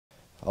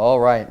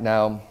All right,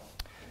 now,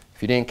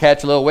 if you didn't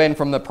catch a little wind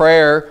from the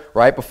prayer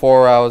right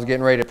before I was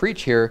getting ready to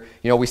preach here,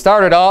 we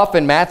started off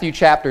in Matthew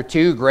chapter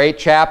 2, great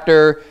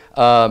chapter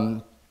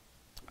on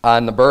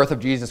the birth of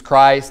Jesus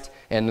Christ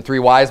and the three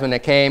wise men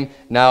that came.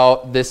 Now,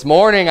 this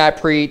morning I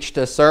preached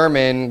a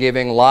sermon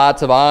giving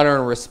lots of honor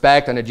and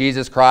respect unto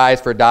Jesus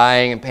Christ for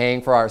dying and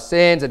paying for our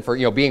sins and for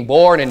being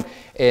born,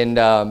 and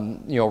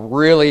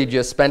really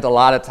just spent a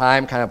lot of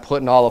time kind of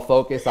putting all the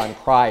focus on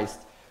Christ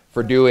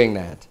for doing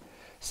that.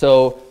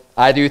 So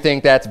I do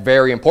think that's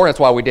very important. That's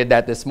why we did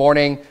that this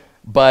morning.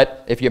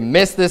 But if you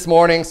missed this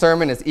morning's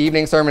sermon, this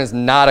evening sermon is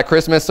not a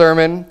Christmas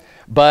sermon.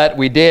 But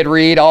we did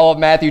read all of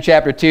Matthew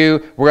chapter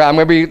 2. I'm going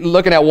to be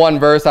looking at one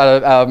verse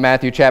out of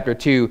Matthew chapter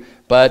 2.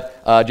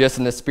 But just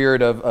in the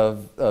spirit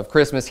of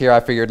Christmas here, I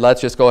figured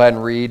let's just go ahead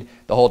and read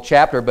the whole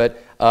chapter.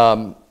 But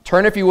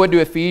turn, if you would, to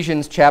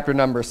Ephesians chapter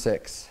number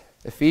 6.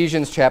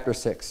 Ephesians chapter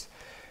 6.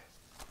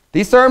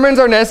 These sermons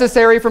are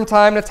necessary from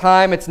time to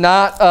time. It's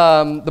not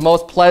the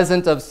most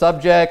pleasant of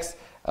subjects.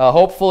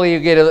 Hopefully you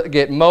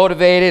get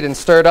motivated and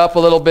stirred up a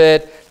little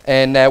bit,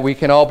 and that we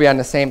can all be on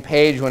the same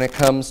page when it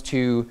comes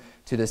to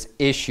this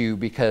issue,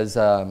 because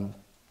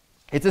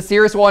it's a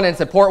serious one, and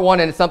it's an important one,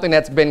 and it's something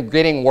that's been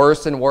getting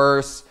worse and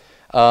worse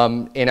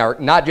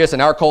not just in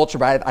our culture,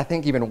 but I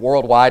think even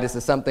worldwide. This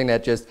is something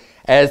that just,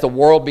 as the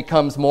world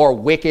becomes more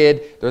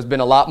wicked, there's been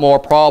a lot more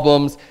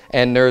problems,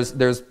 and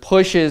there's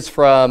pushes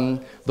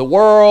from the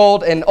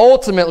world, and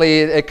ultimately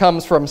it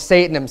comes from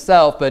Satan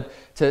himself, but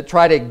to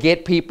try to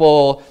get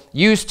people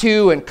used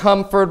to and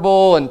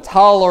comfortable and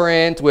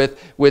tolerant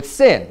with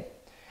sin,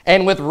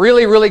 and with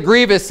really, really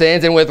grievous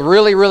sins, and with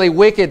really, really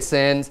wicked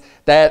sins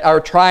that are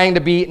trying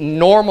to be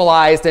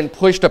normalized and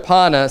pushed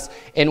upon us.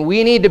 And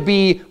we need to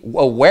be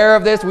aware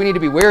of this. We need to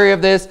be wary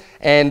of this.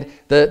 And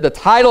the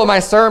title of my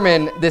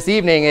sermon this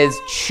evening is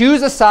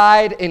Choose a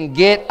Side and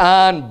Get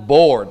on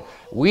Board.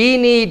 We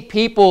need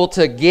people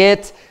to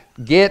get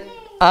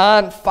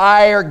on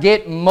fire,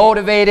 get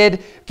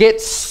motivated,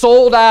 get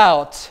sold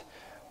out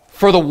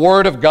for the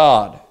Word of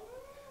God.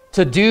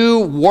 To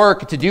do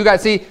work, to do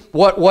God. See,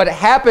 what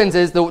happens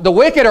is the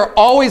wicked are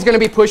always going to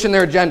be pushing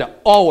their agenda.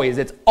 Always.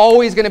 It's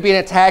always going to be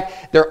an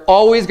attack. They're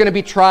always going to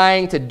be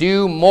trying to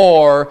do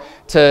more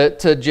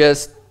to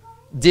just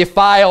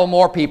defile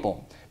more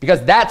people.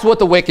 Because that's what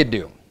the wicked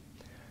do.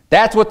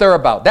 That's what they're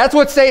about. That's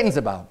what Satan's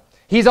about.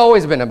 He's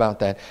always been about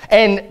that.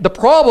 And the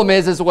problem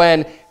is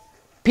when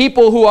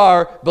people who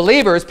are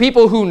believers,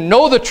 people who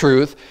know the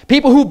truth,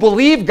 people who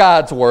believe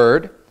God's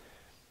word,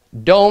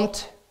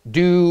 don't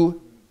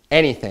do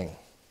anything.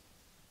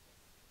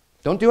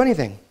 Don't do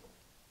anything.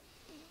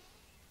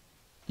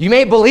 You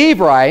may believe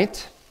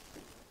right.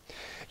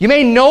 You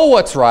may know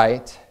what's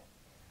right.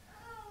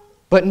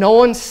 But no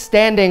one's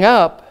standing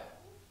up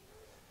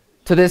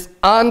to this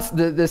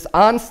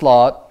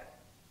onslaught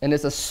and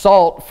this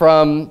assault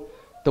from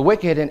the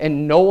wicked.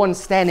 And no one's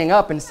standing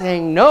up and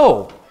saying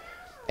no.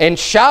 And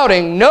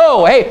shouting,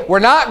 no, hey, we're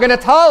not going to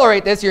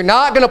tolerate this. You're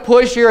not going to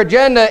push your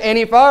agenda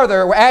any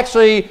farther.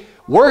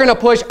 We're going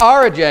to push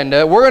our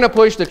agenda, we're going to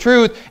push the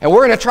truth, and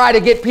we're going to try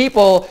to get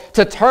people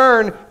to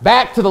turn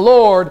back to the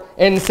Lord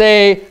and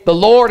say, the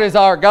Lord is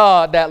our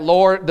God, that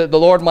the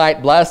Lord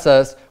might bless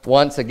us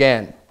once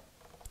again.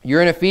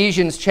 You're in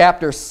Ephesians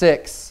chapter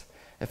 6.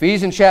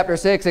 Ephesians chapter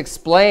 6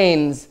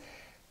 explains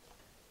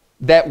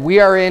that we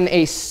are in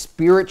a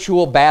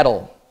spiritual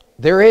battle.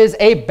 There is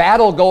a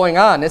battle going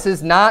on. This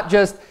is not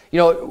just,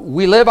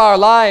 we live our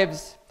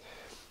lives,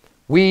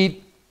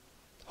 we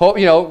hope,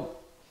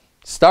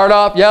 start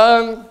off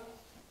young,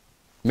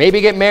 maybe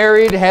get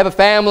married, have a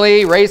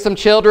family, raise some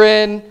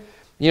children,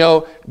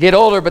 get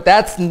older, but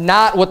that's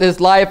not what this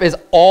life is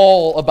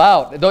all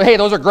about. Hey,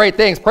 those are great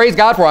things. Praise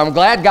God for them. I'm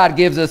glad God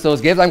gives us those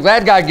gifts. I'm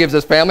glad God gives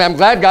us family. I'm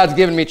glad God's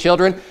given me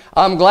children.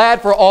 I'm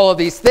glad for all of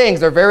these things.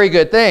 They're very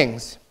good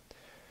things.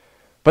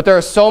 But there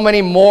are so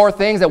many more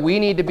things that we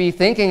need to be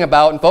thinking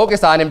about and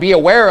focus on and be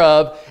aware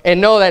of,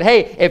 and know that,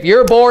 hey, if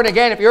you're born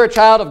again, if you're a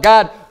child of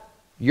God,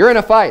 you're in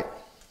a fight.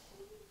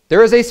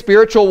 There is a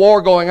spiritual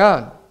war going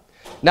on.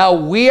 Now,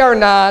 we are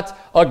not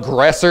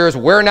aggressors.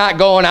 We're not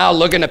going out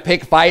looking to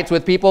pick fights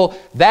with people.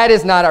 That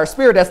is not our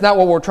spirit. That's not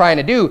what we're trying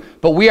to do.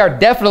 But we are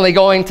definitely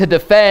going to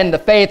defend the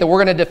faith, and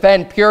we're going to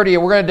defend purity,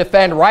 and we're going to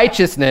defend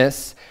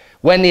righteousness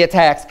when the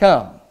attacks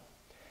come.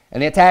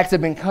 And the attacks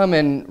have been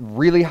coming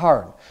really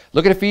hard.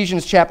 Look at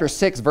Ephesians chapter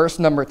 6, verse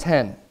number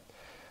 10.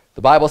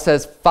 The Bible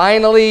says,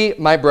 finally,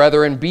 my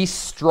brethren, be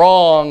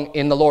strong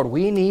in the Lord.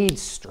 We need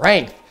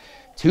strength.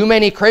 Too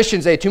many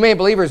Christians, too many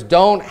believers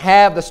don't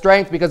have the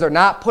strength because they're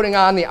not putting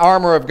on the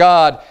armor of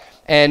God,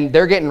 and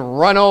they're getting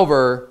run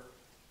over,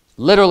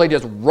 literally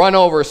just run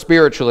over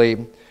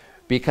spiritually,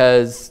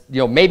 because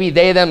maybe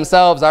they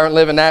themselves aren't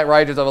living that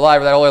righteous of a life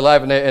or that holy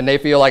life, and they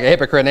feel like a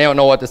hypocrite and they don't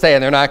know what to say,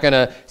 and they're not going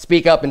to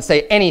speak up and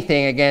say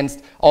anything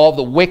against all of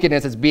the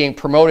wickedness that's being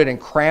promoted and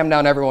crammed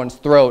down everyone's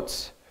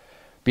throats,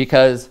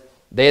 because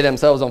they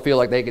themselves don't feel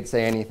like they could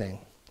say anything.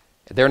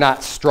 They're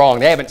not strong.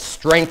 They haven't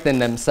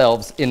strengthened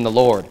themselves in the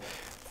Lord.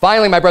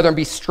 Finally, my brethren,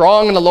 be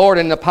strong in the Lord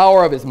and in the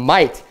power of his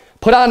might.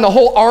 Put on the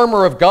whole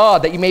armor of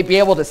God, that you may be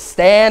able to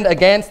stand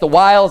against the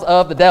wiles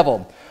of the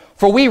devil.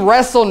 For we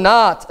wrestle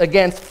not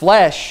against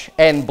flesh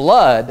and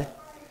blood.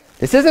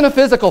 This isn't a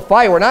physical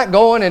fight. We're not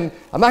going and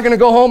I'm not going to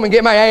go home and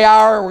get my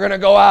AR. We're going to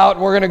go out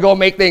and we're going to go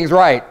make things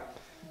right.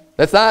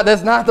 That's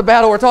not the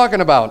battle we're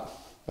talking about.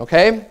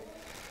 Okay?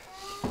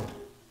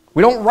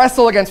 We don't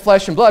wrestle against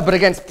flesh and blood, but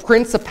against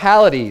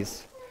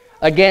principalities,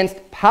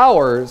 against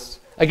powers,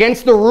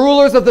 against the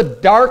rulers of the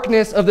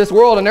darkness of this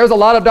world. And there's a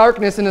lot of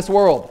darkness in this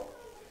world.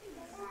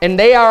 And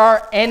they are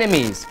our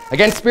enemies,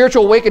 against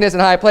spiritual wickedness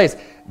in high place.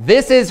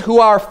 This is who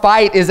our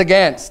fight is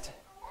against.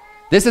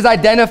 This is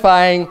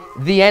identifying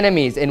the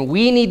enemies. And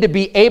we need to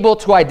be able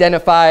to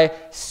identify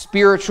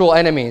spiritual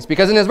enemies.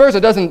 Because in this verse,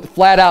 it doesn't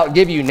flat out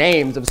give you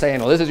names of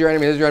saying, well, this is your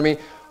enemy, this is your enemy.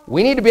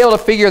 We need to be able to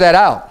figure that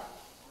out.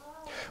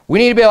 We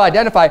need to be able to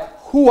identify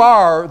who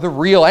are the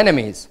real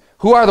enemies.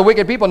 Who are the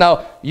wicked people?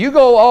 Now, you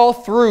go all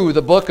through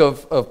the book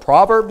of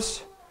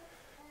Proverbs,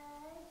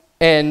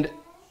 and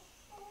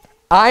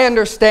I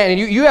understand,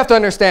 and you have to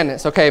understand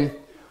this, okay?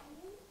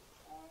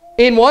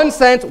 In one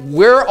sense,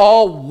 we're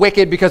all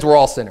wicked because we're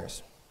all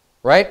sinners,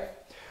 right?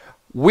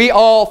 We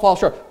all fall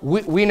short.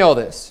 We know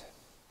this.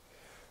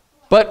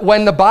 But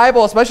when the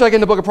Bible, especially like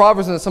in the book of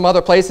Proverbs and some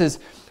other places,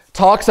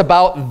 talks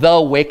about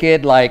the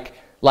wicked, like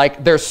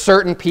there's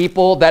certain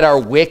people that are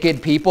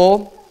wicked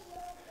people,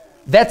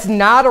 that's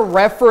not a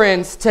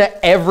reference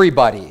to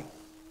everybody.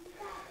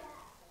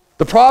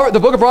 The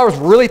book of Proverbs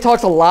really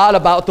talks a lot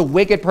about the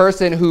wicked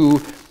person who,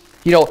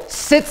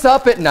 sits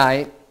up at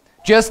night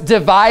just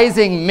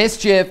devising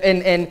mischief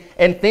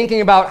and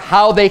thinking about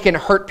how they can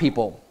hurt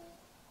people.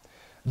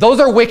 Those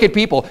are wicked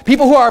people.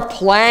 People who are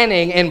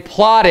planning and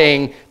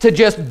plotting to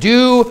just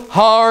do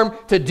harm,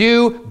 to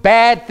do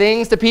bad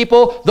things to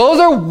people. Those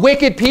are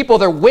wicked people.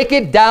 They're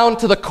wicked down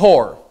to the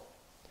core.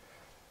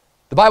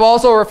 The Bible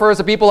also refers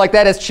to people like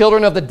that as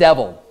children of the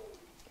devil.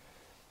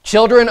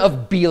 Children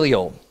of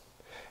Belial.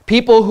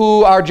 People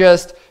who are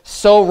just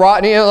so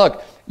rotten.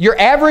 Look, your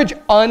average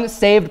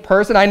unsaved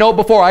person, I know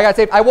before I got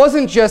saved, I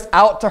wasn't just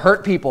out to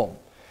hurt people.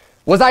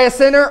 Was I a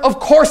sinner? Of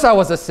course I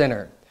was a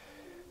sinner.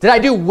 Did I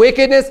do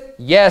wickedness?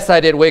 Yes, I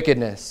did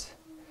wickedness.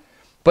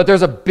 But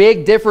there's a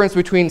big difference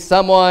between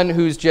someone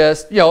who's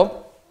just,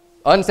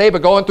 unsaved,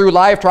 but going through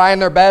life, trying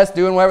their best,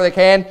 doing whatever they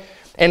can,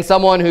 and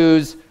someone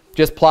who's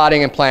just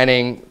plotting and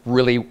planning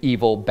really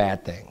evil,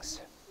 bad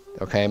things.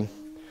 Okay?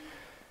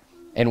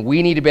 And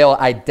we need to be able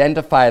to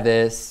identify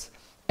this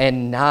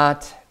and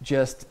not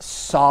just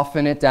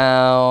soften it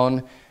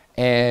down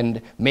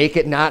and make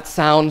it not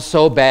sound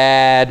so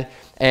bad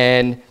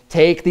and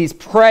take these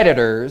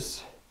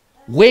predators,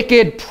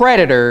 wicked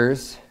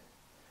predators,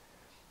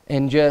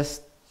 and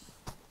just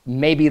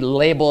maybe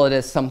label it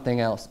as something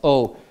else.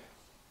 Oh,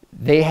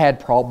 they had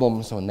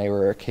problems when they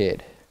were a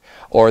kid,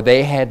 or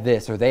they had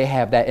this, or they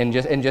have that, and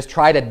just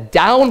try to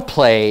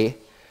downplay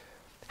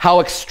how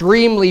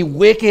extremely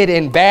wicked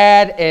and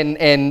bad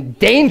and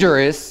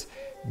dangerous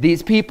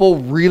these people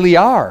really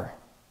are.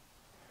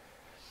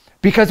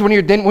 Because when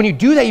you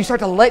do that, you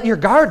start to let your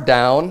guard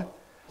down,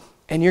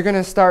 and you're going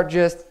to start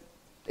just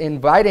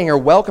inviting or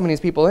welcoming these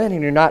people in,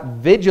 and you're not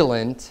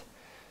vigilant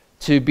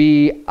to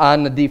be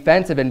on the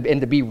defensive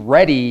and to be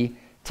ready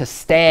to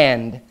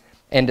stand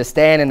in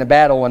the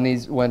battle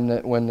when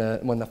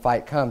the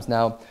fight comes.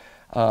 Now,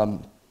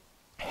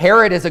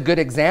 Herod is a good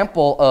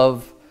example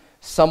of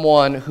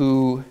someone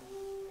who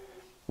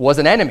was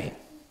an enemy.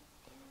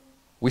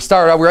 We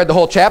read the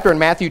whole chapter in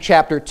Matthew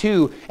chapter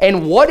 2.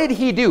 And what did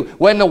he do?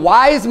 When the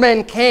wise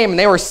men came and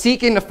they were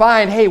seeking to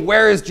find, hey,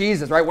 where is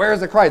Jesus, right? Where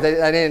is the Christ? They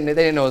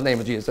didn't know his name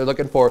was Jesus. They're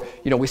looking for,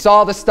 we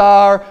saw the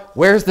star.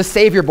 Where's the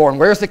Savior born?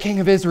 Where's the King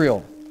of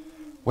Israel?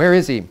 Where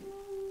is he?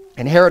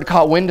 And Herod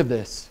caught wind of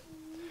this.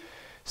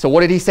 So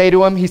what did he say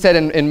to him? He said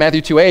in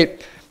Matthew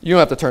 2:8, you don't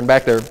have to turn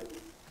back there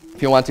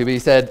if you want to, but he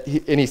said,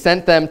 and he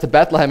sent them to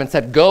Bethlehem and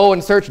said, go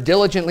and search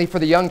diligently for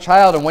the young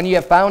child, and when you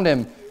have found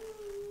him,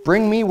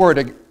 bring me word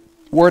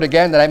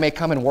again that I may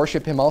come and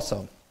worship him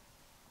also.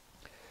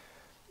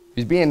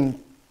 He's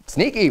being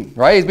sneaky,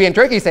 right? He's being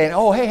tricky, saying,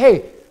 oh,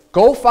 hey,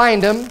 go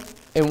find him,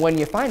 and when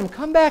you find him,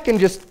 come back and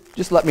just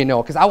let me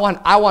know, because I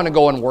want to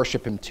go and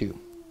worship him too.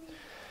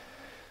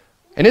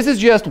 And this is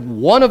just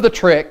one of the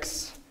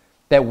tricks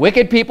that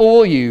wicked people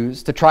will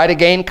use to try to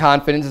gain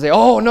confidence and say,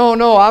 oh,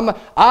 no,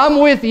 I'm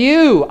with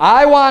you.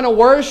 I want to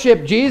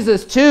worship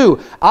Jesus too.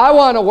 I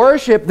want to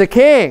worship the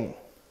King.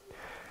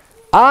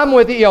 I'm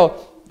with you.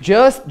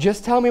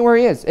 Just tell me where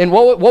he is. And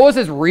what was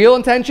his real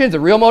intentions, the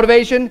real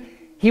motivation?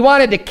 He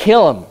wanted to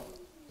kill him.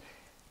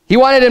 He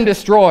wanted him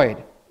destroyed.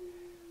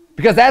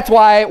 Because that's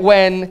why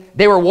when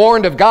they were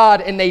warned of God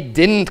and they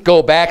didn't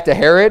go back to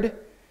Herod,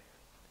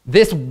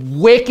 this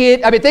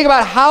wicked, think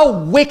about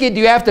how wicked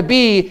do you have to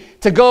be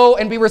to go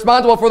and be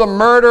responsible for the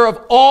murder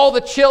of all the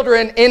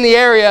children in the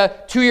area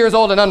 2 years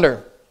old and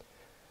under.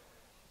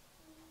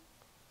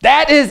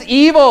 That is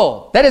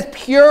evil. That is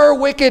pure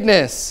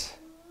wickedness.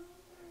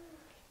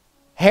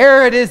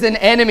 Herod is an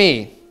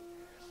enemy,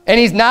 and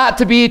he's not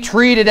to be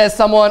treated as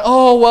someone,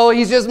 oh, well,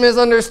 he's just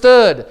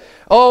misunderstood.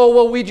 Oh,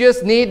 well, we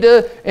just need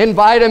to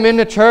invite him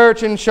into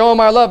church and show him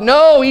our love.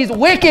 No, he's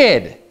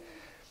wicked.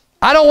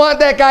 I don't want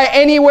that guy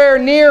anywhere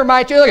near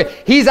my children.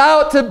 Look, he's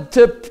out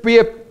to be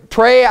a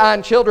prey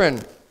on children.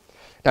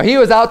 Now, he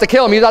was out to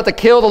kill him. He was out to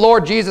kill the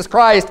Lord Jesus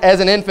Christ as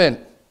an infant.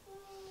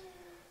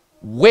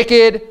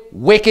 Wicked,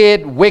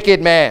 wicked,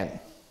 wicked man.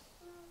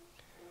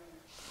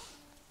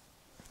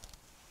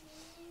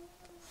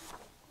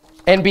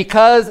 And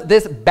because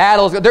this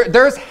battle,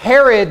 there's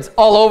Herods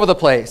all over the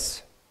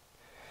place.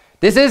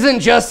 This isn't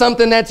just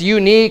something that's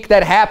unique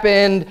that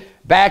happened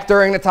back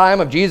during the time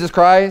of Jesus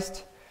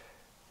Christ.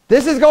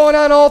 This is going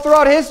on all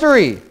throughout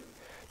history.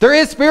 There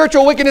is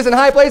spiritual wickedness in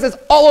high places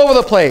all over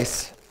the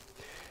place.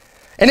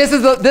 And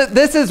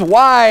this is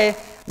why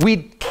we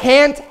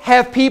can't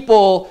have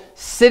people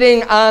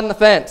sitting on the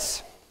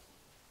fence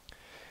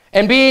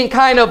and being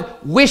kind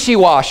of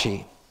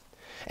wishy-washy.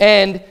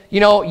 And,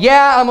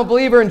 yeah, I'm a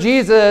believer in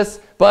Jesus,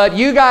 but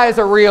you guys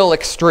are real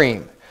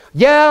extreme.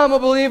 Yeah, I'm a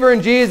believer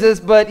in Jesus,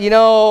 but,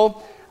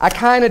 I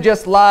kind of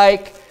just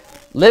like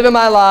living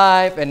my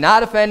life and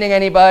not offending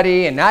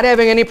anybody and not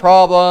having any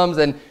problems.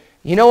 And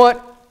you know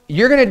what?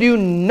 You're going to do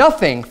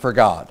nothing for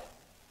God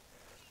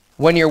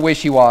when you're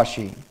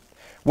wishy-washy,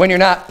 when you're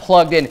not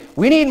plugged in.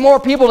 We need more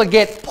people to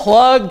get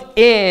plugged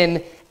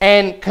in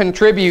and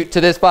contribute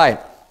to this fight.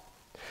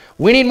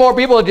 We need more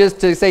people just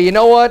to say, you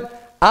know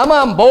what? I'm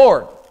on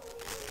board.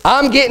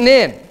 I'm getting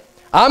in.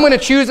 I'm going to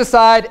choose a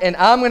side, and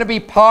I'm going to be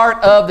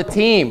part of the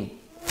team.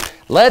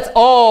 Let's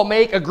all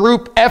make a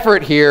group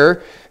effort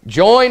here.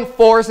 Join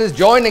forces,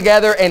 join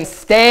together, and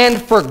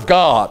stand for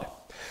God.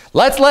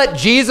 Let's let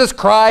Jesus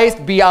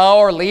Christ be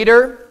our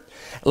leader.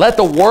 Let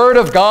the Word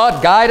of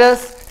God guide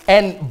us,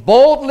 and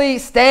boldly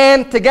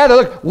stand together.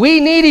 Look, we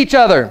need each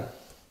other.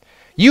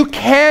 You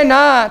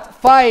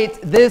cannot fight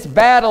this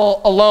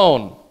battle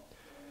alone.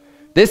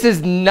 This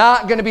is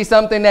not going to be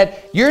something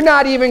that you're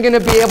not even going to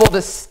be able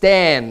to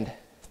stand.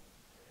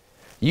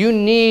 You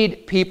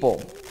need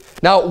people.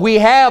 Now, we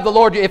have the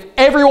Lord. If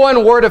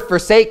everyone were to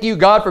forsake you,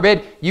 God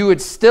forbid, you would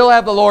still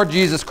have the Lord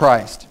Jesus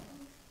Christ.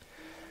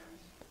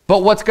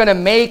 But what's going to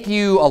make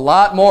you a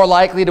lot more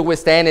likely to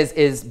withstand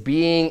is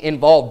being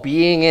involved,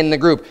 being in the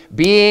group,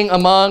 being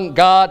among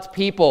God's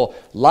people,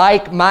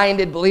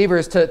 like-minded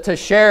believers to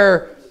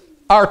share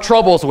our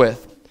troubles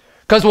with.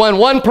 Because when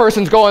one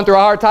person's going through a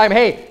hard time,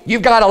 hey,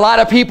 you've got a lot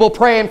of people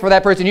praying for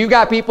that person. You've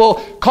got people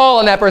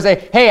calling that person,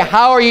 say, hey,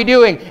 how are you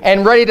doing?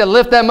 And ready to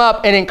lift them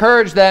up and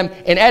encourage them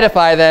and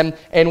edify them.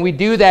 And we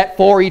do that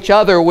for each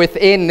other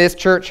within this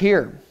church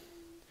here.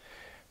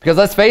 Because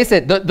let's face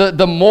it,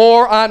 the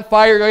more on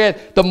fire you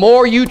get, the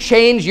more you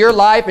change your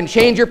life and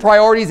change your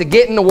priorities to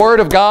get in the Word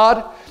of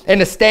God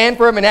and to stand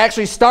for Him and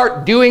actually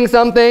start doing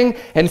something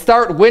and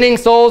start winning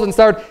souls and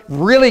start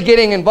really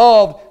getting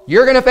involved,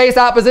 you're going to face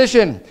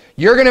opposition.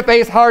 You're going to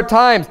face hard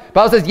times. The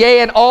Bible says, yea,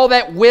 and all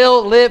that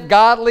will live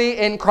godly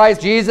in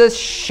Christ Jesus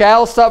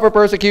shall suffer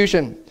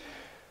persecution.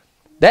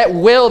 That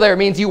will there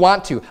means you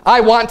want to.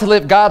 I want to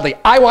live godly.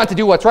 I want to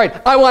do what's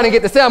right. I want to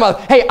get the sin out of my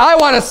mouth. Hey, I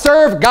want to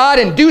serve God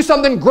and do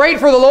something great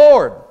for the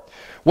Lord.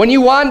 When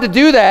you want to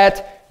do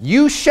that,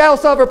 you shall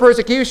suffer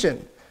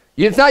persecution.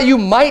 It's not you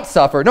might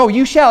suffer. No,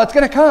 you shall. It's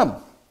going to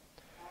come.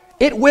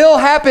 It will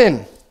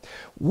happen.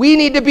 We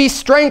need to be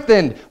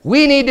strengthened.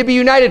 We need to be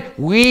united.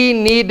 We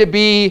need to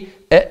be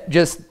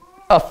just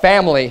a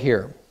family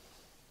here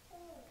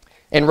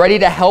and ready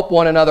to help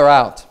one another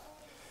out.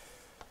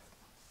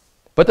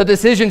 But the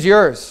decision's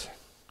yours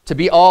to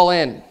be all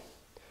in,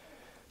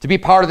 to be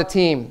part of the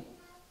team.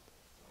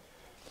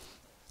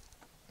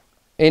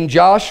 In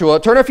Joshua,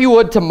 turn if you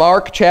would to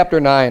Mark chapter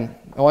 9.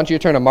 I want you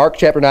to turn to Mark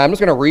chapter 9. I'm just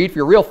going to read for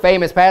you a real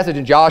famous passage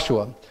in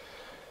Joshua.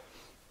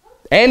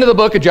 End of the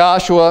book of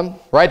Joshua,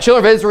 right?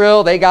 Children of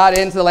Israel, they got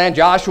into the land.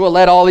 Joshua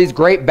led all these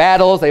great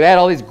battles. They had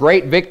all these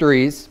great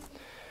victories.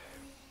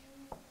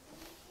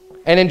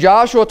 And in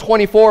Joshua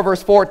 24,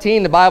 verse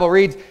 14, the Bible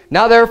reads,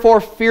 now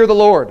therefore fear the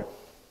Lord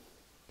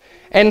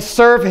and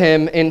serve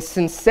Him in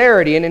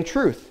sincerity and in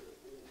truth.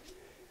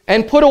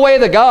 And put away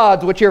the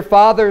gods which your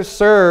fathers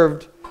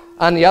served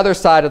on the other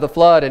side of the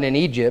flood and in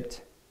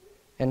Egypt,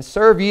 and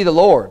serve ye the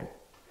Lord.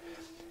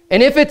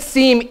 And if it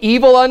seem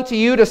evil unto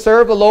you to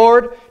serve the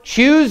Lord,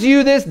 choose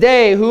you this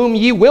day whom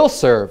ye will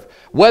serve,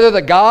 whether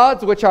the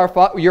gods which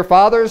your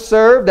fathers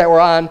served that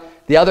were on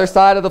the other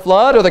side of the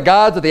flood, or the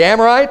gods of the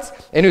Amorites,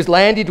 in whose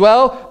land ye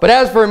dwell. But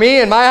as for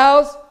me and my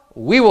house,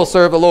 we will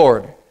serve the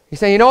Lord. He's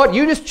saying, you know what?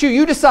 You just choose.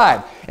 You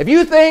decide. If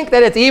you think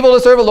that it's evil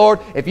to serve the Lord,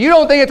 if you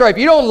don't think it's right, if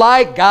you don't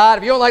like God,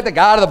 if you don't like the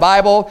God of the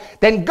Bible,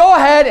 then go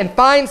ahead and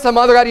find some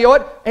other God, you know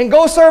what? And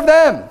go serve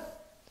them.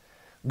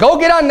 Go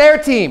get on their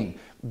team.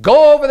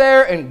 Go over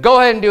there and go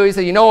ahead and do it. He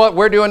said, you know what?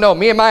 We're doing, no,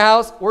 me and my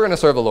house, we're going to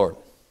serve the Lord.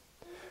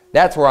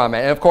 That's where I'm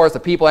at. And of course, the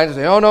people answer,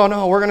 say, oh,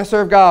 no, we're going to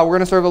serve God. We're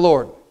going to serve the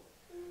Lord.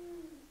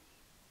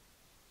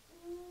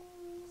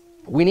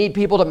 We need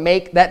people to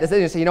make that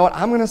decision and say, you know what?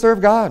 I'm going to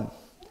serve God.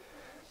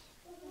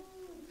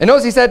 And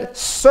notice he said,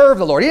 serve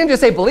the Lord. He didn't just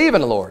say believe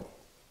in the Lord.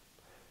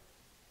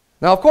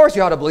 Now, of course,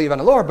 you ought to believe on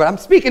the Lord, but I'm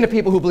speaking to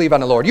people who believe on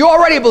the Lord. You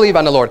already believe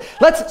on the Lord.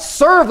 Let's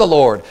serve the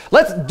Lord.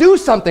 Let's do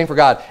something for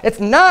God. It's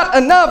not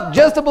enough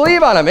just to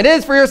believe on him. It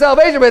is for your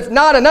salvation, but it's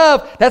not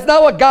enough. That's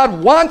not what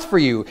God wants for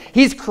you.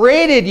 He's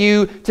created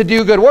you to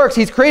do good works.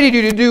 He's created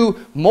you to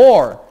do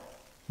more.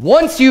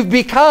 Once you've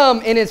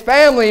become in his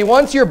family,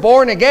 once you're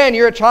born again,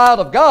 you're a child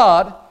of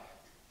God.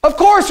 Of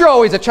course, you're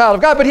always a child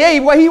of God, but hey,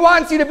 he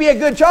wants you to be a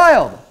good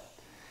child.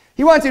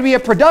 He wants you to be a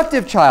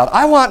productive child.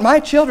 I want my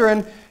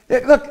children,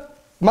 look,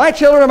 my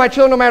children are my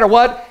children no matter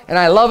what, and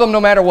I love them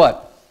no matter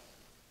what.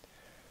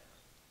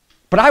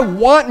 But I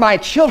want my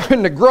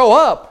children to grow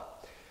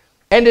up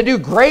and to do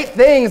great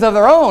things of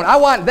their own. I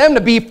want them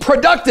to be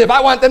productive. I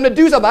want them to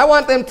do something. I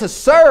want them to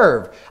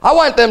serve. I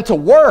want them to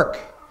work.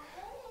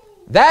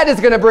 That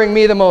is going to bring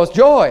me the most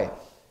joy.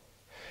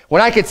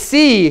 When I could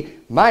see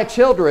my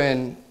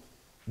children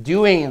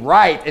doing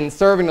right and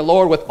serving the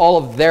Lord with all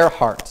of their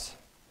hearts.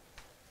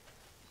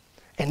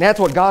 And that's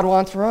what God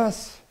wants for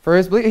us. For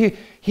his belief.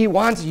 He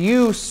wants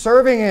you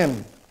serving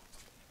him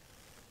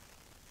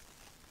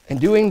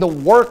and doing the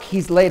work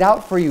he's laid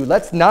out for you.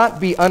 Let's not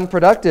be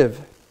unproductive.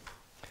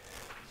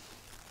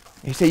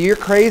 You say, you're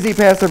crazy,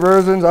 Pastor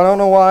Berzins. I don't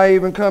know why I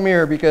even come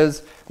here,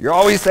 because you're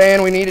always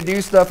saying we need to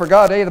do stuff for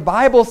God. Hey, the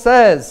Bible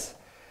says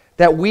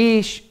that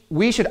we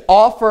should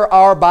offer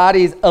our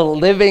bodies a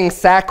living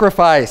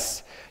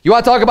sacrifice. You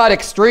want to talk about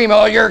extreme?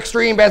 Oh, you're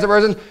extreme, Pastor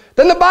Berzins.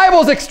 Then the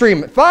Bible's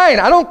extreme. Fine,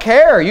 I don't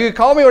care. You can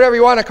call me whatever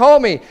you want to call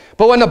me.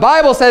 But when the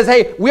Bible says,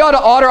 hey, we ought to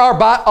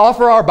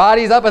offer our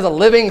bodies up as a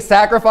living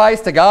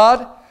sacrifice to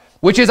God,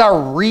 which is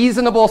our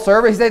reasonable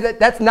service, he says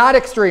that's not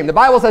extreme. The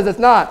Bible says it's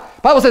not.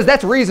 The Bible says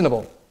that's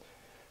reasonable.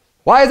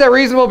 Why is that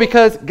reasonable?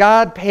 Because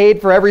God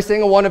paid for every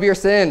single one of your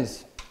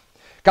sins.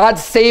 God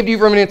saved you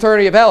from an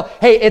eternity of hell.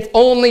 Hey, it's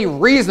only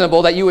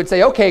reasonable that you would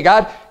say, okay,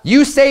 God,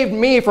 you saved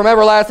me from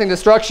everlasting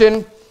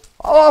destruction.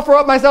 I'll offer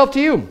up myself to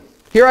you.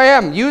 Here I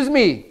am. Use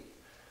me.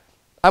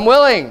 I'm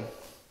willing.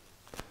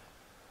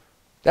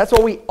 That's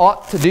what we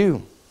ought to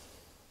do.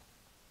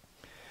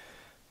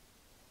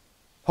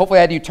 Hopefully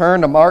I had you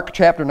turn to Mark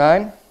chapter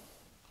 9.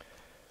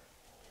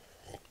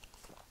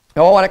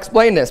 Now I want to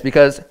explain this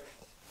because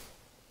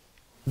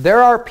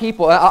there are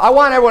people, I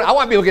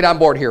want people to get on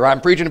board here. I'm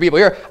preaching to people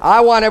here.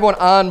 I want everyone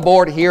on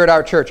board here at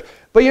our church.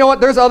 But you know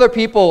what? There's other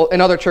people in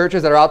other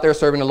churches that are out there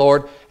serving the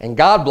Lord, and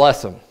God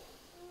bless them.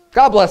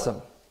 God bless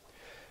them.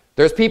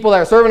 There's people that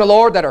are serving the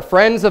Lord that are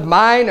friends of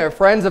mine or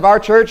friends of our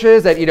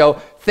churches that,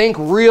 think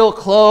real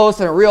close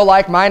and real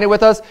like-minded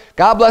with us.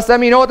 God bless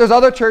them. You know what? There's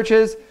other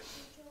churches,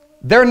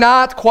 they're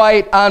not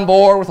quite on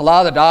board with a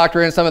lot of the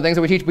doctrine and some of the things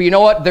that we teach, but you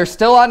know what? They're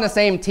still on the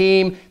same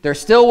team. They're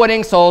still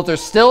winning souls. They're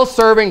still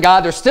serving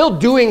God. They're still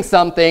doing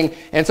something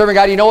and serving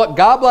God. You know what?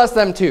 God bless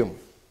them too.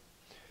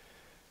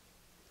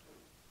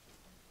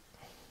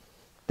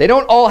 They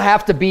don't all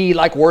have to be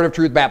like Word of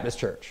Truth Baptist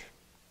Church.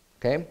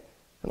 Okay?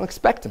 I don't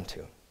expect them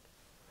to.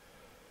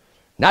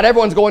 Not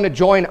everyone's going to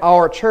join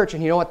our church,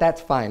 and you know what?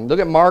 That's fine. Look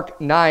at Mark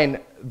 9,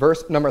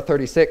 verse number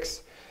 36.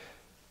 The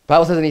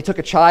Bible says, and he took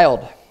a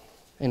child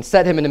and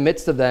set him in the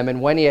midst of them,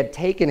 and when he had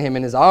taken him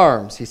in his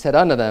arms, he said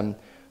unto them,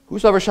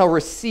 whosoever shall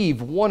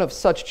receive one of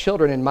such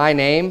children in my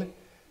name,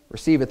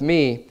 receiveth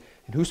me,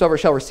 and whosoever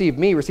shall receive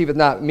me, receiveth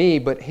not me,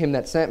 but him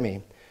that sent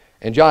me.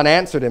 And John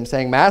answered him,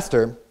 saying,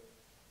 Master,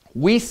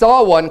 we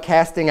saw one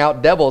casting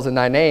out devils in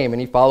thy name, and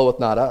he followeth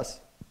not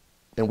us.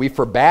 And we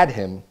forbade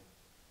him,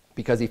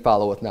 because he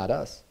followeth not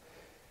us.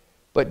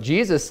 But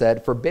Jesus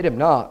said, forbid him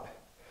not.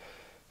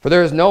 For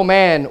there is no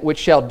man which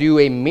shall do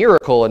a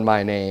miracle in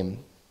my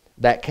name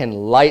that can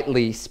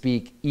lightly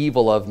speak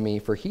evil of me,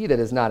 for he that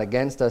is not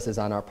against us is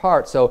on our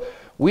part. So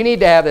we need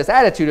to have this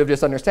attitude of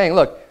just understanding,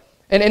 look,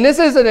 and this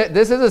is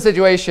a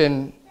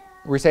situation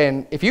we're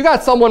saying, if you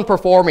got someone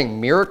performing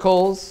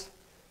miracles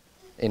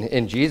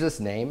in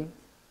Jesus' name,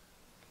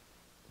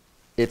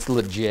 it's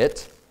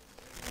legit.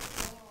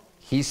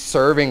 He's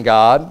serving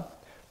God.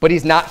 But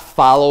he's not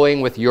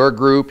following with your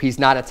group. He's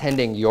not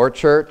attending your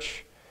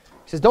church.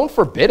 He says, don't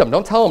forbid him.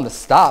 Don't tell him to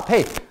stop.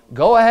 Hey,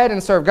 go ahead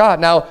and serve God.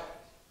 Now,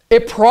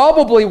 it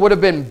probably would have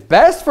been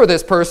best for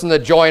this person to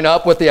join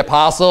up with the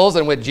apostles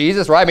and with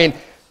Jesus, right? I mean,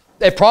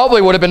 it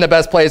probably would have been the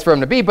best place for him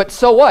to be. But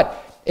so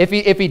what? If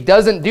he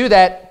doesn't do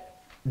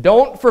that,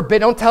 don't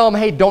tell him,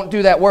 hey, don't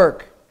do that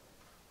work.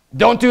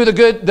 Don't do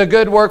the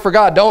good work for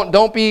God.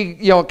 Don't be,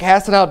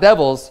 casting out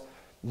devils.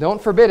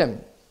 Don't forbid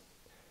him.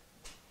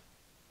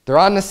 They're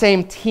on the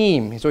same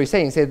team. That's what he's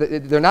saying. He said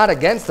they're not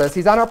against us.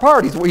 He's on our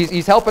part.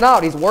 He's helping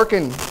out. He's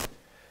working.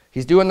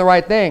 He's doing the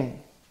right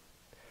thing.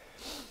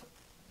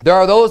 There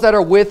are those that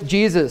are with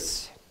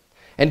Jesus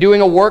and doing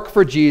a work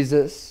for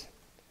Jesus,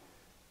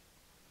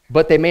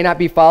 but they may not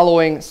be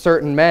following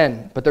certain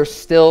men, but they're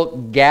still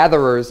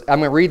gatherers. I'm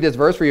going to read this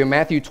verse for you in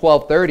Matthew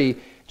 12:30.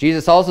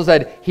 Jesus also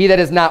said, he that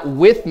is not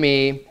with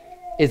me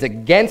is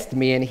against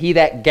me, and he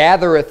that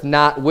gathereth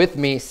not with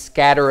me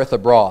scattereth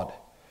abroad.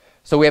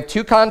 So we have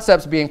two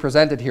concepts being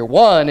presented here.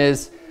 One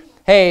is,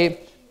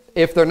 hey,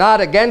 if they're not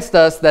against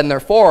us, then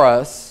they're for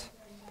us.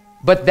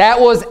 But that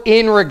was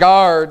in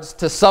regards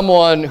to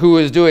someone who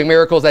is doing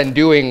miracles and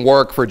doing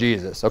work for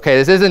Jesus. Okay,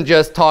 this isn't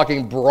just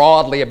talking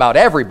broadly about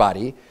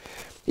everybody.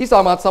 He's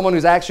talking about someone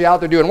who's actually out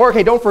there doing work.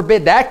 Hey, don't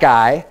forbid that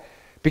guy,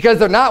 because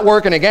they're not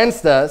working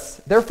against us,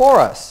 they're for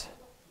us.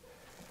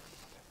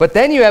 But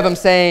then you have him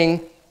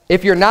saying,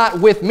 if you're not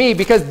with me,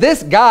 because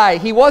this guy,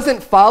 he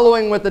wasn't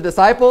following with the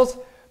disciples,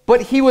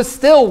 but he was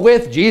still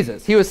with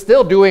Jesus. He was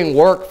still doing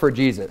work for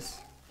Jesus.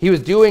 He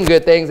was doing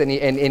good things, and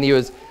he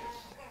was,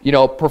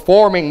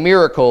 performing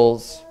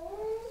miracles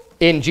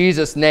in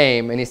Jesus'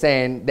 name. And he's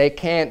saying they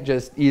can't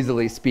just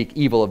easily speak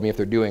evil of me if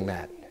they're doing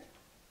that.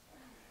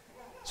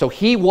 So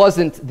he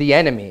wasn't the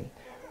enemy.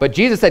 But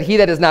Jesus said, he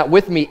that is not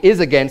with me is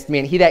against me,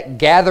 and he that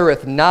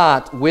gathereth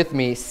not with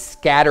me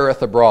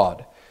scattereth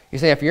abroad. You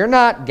say, if you're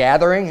not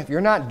gathering, if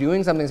you're not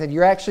doing something, said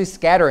you're actually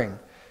scattering.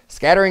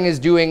 Scattering is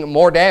doing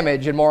more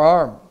damage and more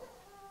harm.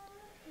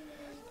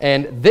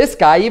 And this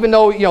guy, even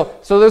though,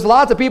 so there's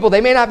lots of people,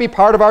 they may not be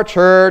part of our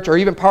church or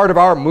even part of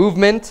our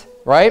movement,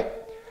 right?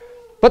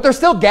 But they're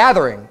still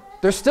gathering.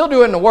 They're still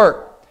doing the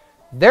work.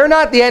 They're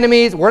not the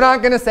enemies. We're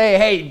not going to say,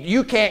 hey,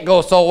 you can't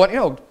go soul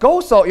win.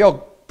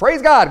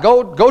 Praise God,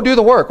 go do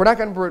the work. We're not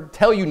going to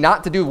tell you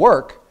not to do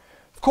work.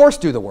 Of course,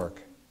 do the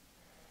work.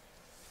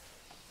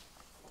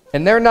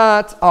 And they're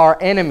not our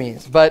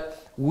enemies,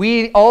 but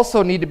we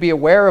also need to be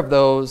aware of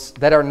those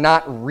that are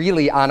not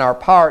really on our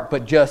part,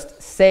 but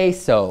just say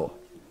so.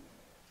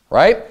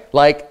 Right?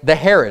 Like the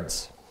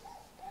Herods.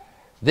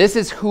 This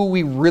is who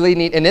we really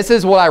need, and this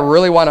is what I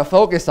really want to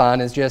focus on,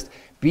 is just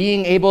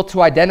being able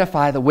to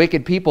identify the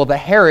wicked people, the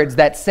Herods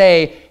that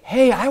say,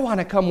 hey, I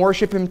want to come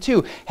worship him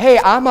too. Hey,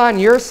 I'm on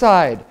your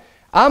side.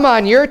 I'm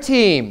on your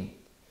team.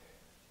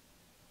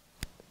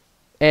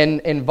 And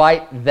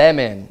invite them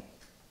in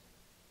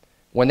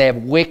when they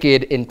have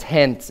wicked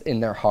intents in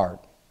their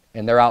heart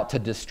and they're out to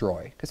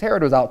destroy. Because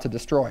Herod was out to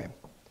destroy him.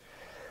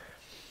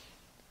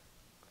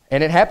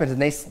 And it happens, and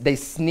they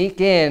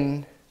sneak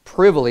in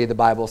privily, the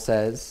Bible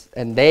says,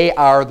 and they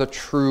are the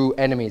true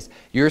enemies.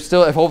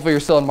 Hopefully you're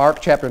still in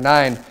Mark chapter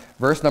 9,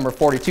 verse number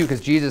 42,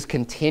 because Jesus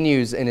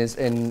continues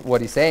in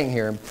what he's saying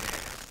here.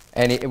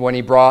 And when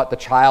he brought the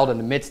child in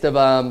the midst of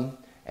them,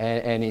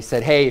 and he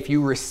said, hey, if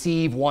you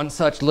receive one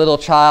such little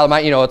child,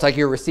 it's like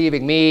you're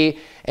receiving me.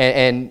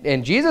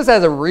 And Jesus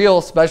has a real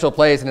special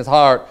place in his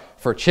heart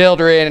for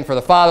children and for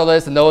the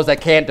fatherless and those that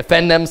can't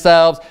defend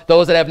themselves,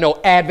 those that have no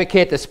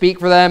advocate to speak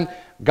for them.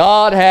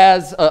 God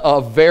has a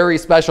very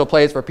special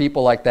place for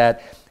people like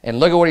that. And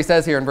look at what he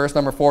says here in verse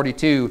number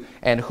 42.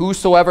 And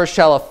whosoever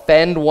shall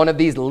offend one of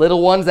these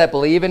little ones that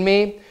believe in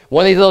me,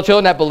 one of these little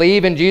children that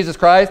believe in Jesus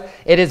Christ,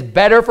 it is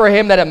better for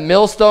him that a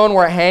millstone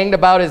were hanged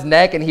about his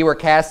neck and he were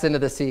cast into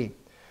the sea.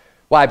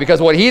 Why? Because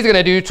what he's going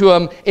to do to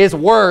him is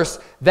worse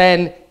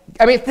than,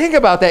 think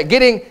about that.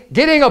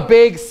 Getting a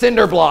big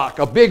cinder block,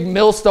 a big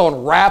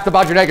millstone wrapped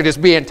about your neck and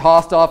just being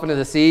tossed off into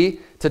the sea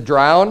to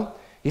drown.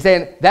 He's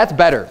saying that's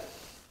better.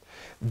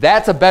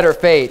 That's a better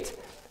fate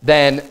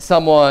than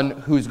someone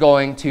who's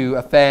going to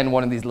offend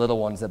one of these little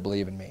ones that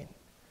believe in me.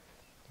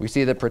 We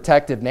see the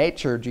protective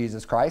nature of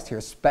Jesus Christ here,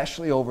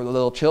 especially over the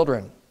little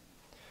children.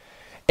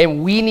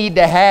 And we need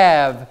to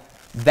have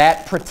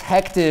that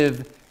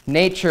protective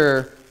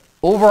nature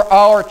over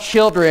our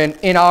children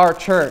in our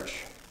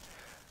church.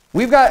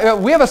 We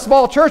have a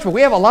small church, but we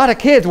have a lot of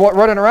kids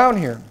running around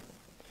here.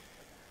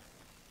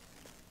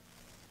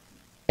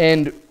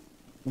 And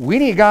we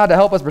need God to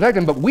help us protect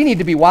them, but we need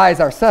to be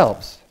wise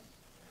ourselves.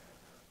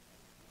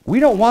 We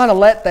don't want to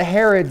let the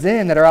Herods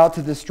in that are out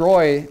to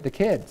destroy the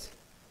kids.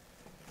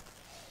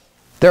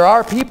 There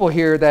are people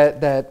here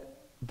that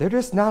they're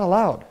just not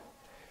allowed.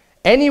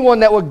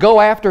 Anyone that would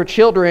go after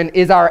children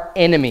is our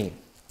enemy.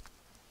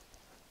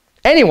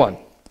 Anyone.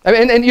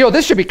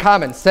 This should be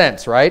common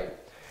sense, right?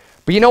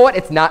 But you know what?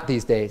 It's not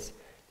these days.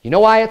 You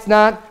know why it's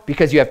not?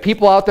 Because you have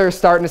people out there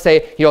starting to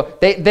say,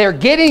 they're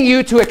getting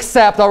you to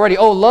accept already,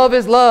 oh, love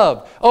is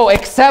love. Oh,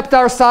 accept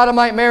our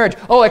sodomite marriage.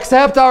 Oh,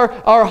 accept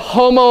our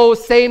homo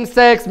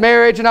same-sex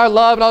marriage and our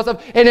love and all that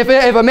stuff. And if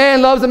a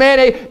man loves a man,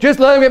 hey, just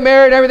let him get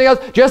married and everything else.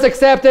 Just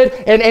accept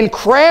it and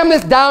cram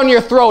this down your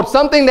throat.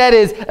 Something that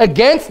is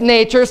against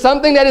nature,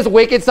 something that is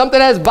wicked, something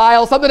that is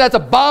vile, something that's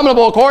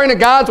abominable according to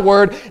God's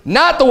word,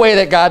 not the way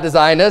that God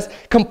designed us,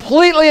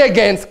 completely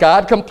against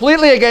God,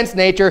 completely against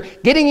nature,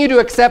 getting you to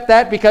accept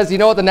that because you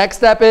know what the next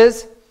step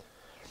is?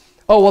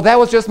 Oh, well, that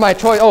was just my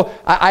choice. Oh,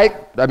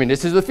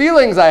 this is the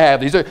feelings I have.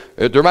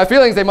 They're my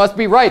feelings. They must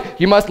be right.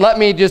 You must let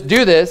me just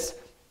do this.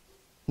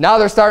 Now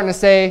they're starting to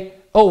say,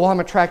 oh, well, I'm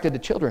attracted to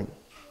children.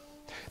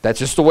 That's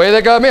just the way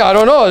they got me. I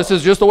don't know. This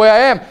is just the way I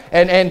am.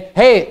 And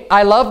hey,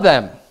 I love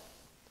them. And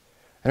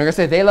they're going to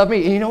say, they love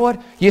me. And you know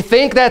what? You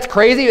think that's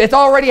crazy? It's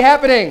already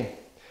happening.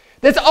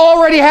 That's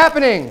already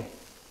happening.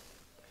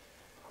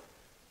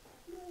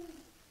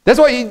 That's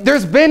why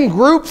there's been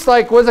groups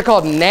like, what is it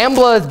called?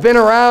 NAMBLA has been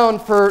around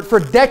for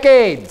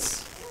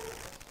decades.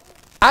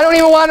 I don't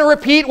even want to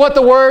repeat what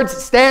the words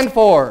stand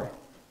for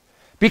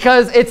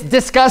because it's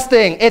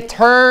disgusting. It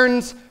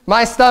turns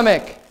my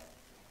stomach.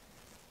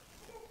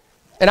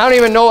 And I don't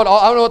even know I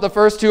don't know what the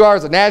first 2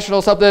 hours of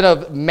national something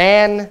of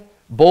man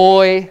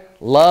boy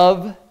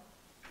love.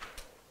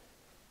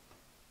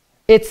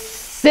 It's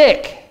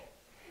sick.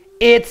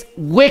 It's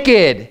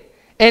wicked.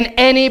 And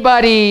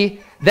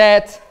anybody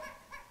that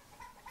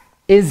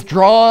is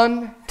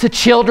drawn to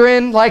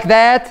children like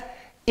that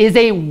is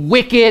a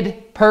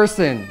wicked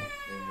person.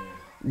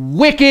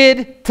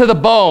 Wicked to the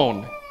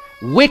bone.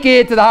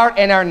 Wicked to the heart,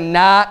 and are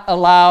not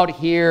allowed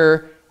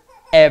here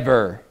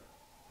ever.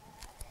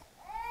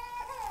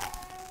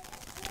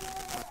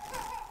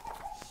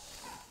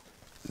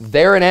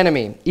 They're an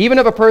enemy. Even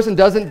if a person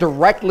doesn't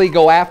directly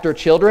go after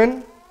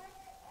children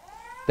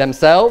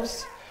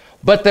themselves,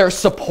 but they're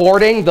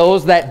supporting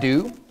those that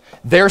do.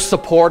 They're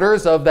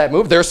supporters of that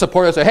move. They're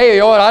supporters of, hey,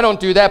 you know what, I don't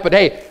do that, but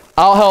hey,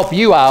 I'll help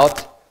you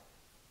out.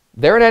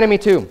 They're an enemy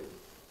too.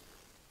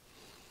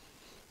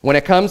 When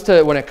it comes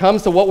to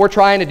what we're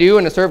trying to do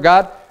and to serve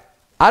God,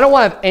 I don't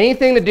want to have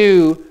anything to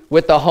do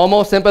with the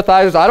homo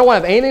sympathizers. I don't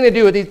want to have anything to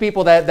do with these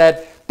people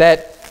that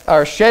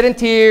are shedding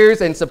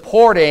tears and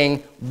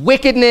supporting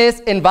wickedness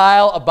and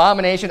vile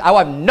abomination. I will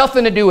have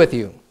nothing to do with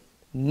you.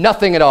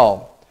 Nothing at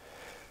all.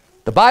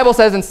 The Bible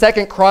says in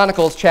 2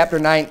 Chronicles chapter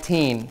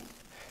 19,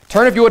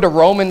 turn if you would to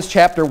Romans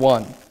chapter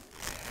 1.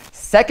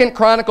 2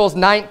 Chronicles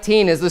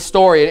 19 is the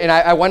story, and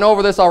I went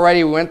over this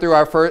already. We went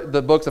through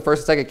the books of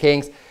 1st and 2nd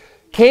Kings.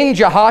 King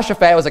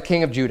Jehoshaphat was a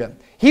king of Judah.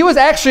 He was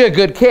actually a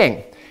good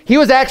king. He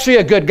was actually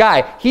a good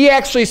guy. He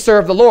actually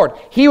served the Lord.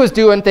 He was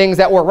doing things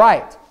that were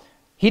right.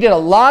 He did a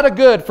lot of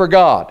good for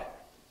God.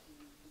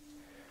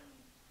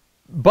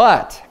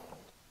 But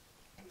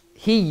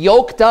he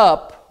yoked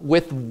up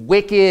with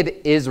wicked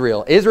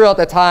Israel. Israel at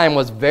the time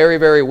was very,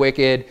 very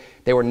wicked.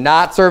 They were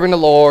not serving the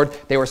Lord.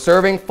 They were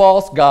serving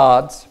false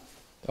gods.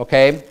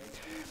 Okay?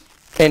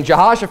 And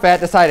Jehoshaphat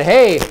decided,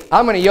 hey,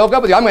 I'm going to yoke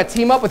up with you. I'm going to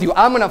team up with you.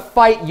 I'm going to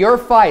fight your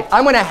fight.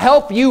 I'm going to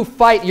help you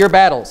fight your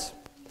battles.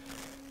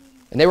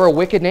 And they were a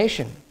wicked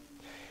nation.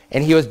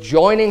 And he was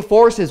joining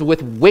forces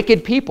with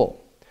wicked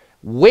people.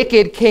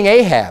 Wicked King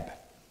Ahab.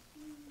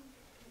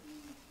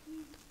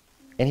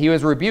 And he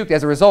was rebuked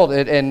as a result.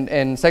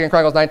 In 2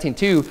 Chronicles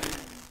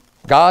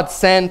 19:2, God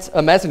sent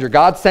a messenger.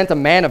 God sent a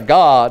man of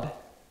God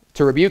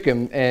to rebuke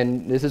him.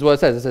 And this is what it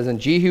says. It says, and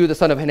Jehu the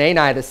son of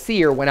Hanani the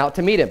seer went out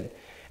to meet him,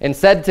 and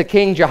said to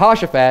King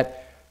Jehoshaphat,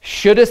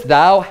 shouldest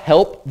thou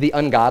help the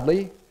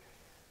ungodly?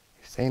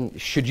 He's saying,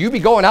 should you be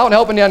going out and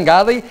helping the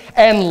ungodly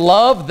and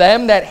love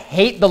them that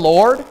hate the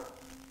Lord?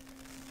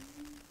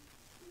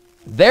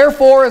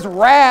 Therefore is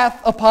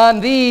wrath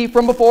upon thee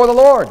from before the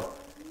Lord.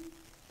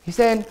 He's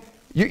saying,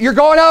 you're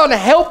going out and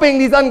helping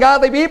these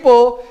ungodly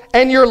people,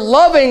 and you're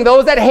loving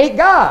those that hate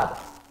God.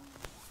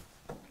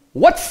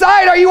 What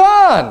side are you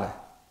on?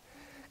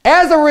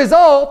 As a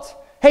result,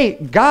 hey,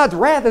 God's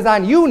wrath is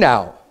on you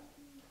now.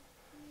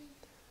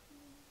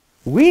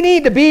 We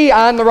need to be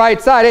on the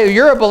right side. Hey,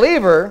 you're a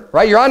believer,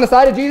 right? You're on the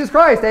side of Jesus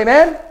Christ,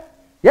 amen?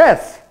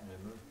 Yes.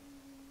 Amen.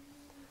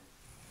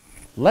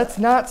 Let's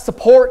not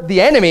support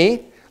the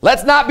enemy.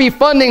 Let's not be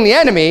funding the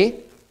enemy.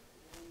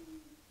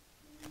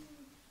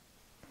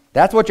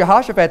 That's what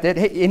Jehoshaphat did,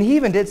 and he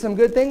even did some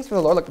good things for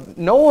the Lord. Look,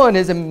 no one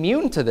is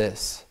immune to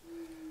this.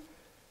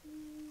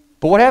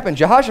 But what happened?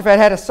 Jehoshaphat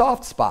had a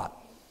soft spot.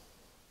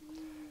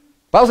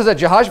 The Bible says that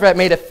Jehoshaphat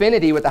made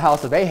affinity with the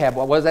house of Ahab.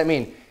 Well, what does that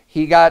mean?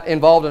 He got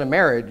involved in a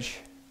marriage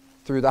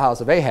through the house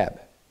of Ahab.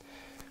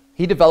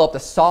 He developed a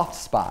soft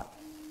spot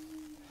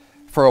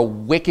for a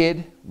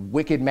wicked,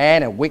 wicked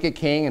man, a wicked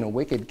king, and a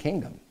wicked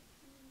kingdom.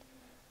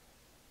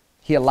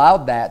 He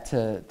allowed that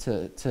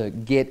to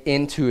get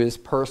into his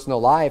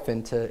personal life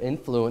and to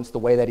influence the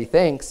way that he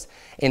thinks,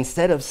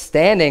 instead of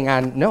standing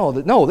on,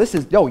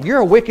 no, you're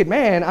a wicked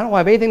man. I don't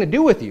have anything to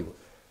do with you.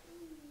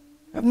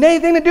 I have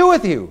anything to do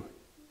with you.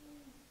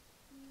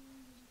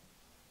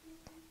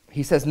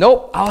 He says,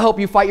 nope, I'll help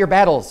you fight your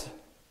battles.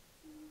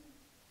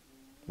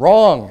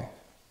 Wrong.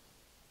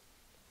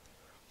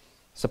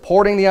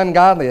 Supporting the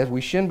ungodly, we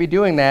shouldn't be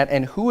doing that.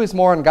 And who is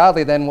more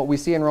ungodly than what we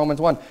see in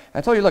Romans 1?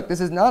 I told you, look, this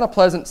is not a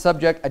pleasant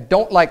subject. I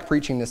don't like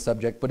preaching this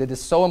subject, but it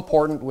is so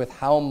important with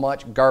how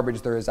much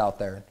garbage there is out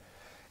there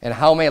and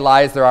how many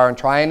lies there are, and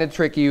trying to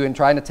trick you and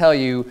trying to tell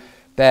you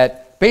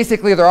that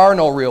basically there are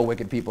no real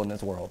wicked people in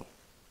this world.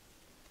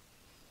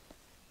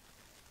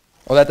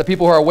 Or that the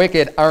people who are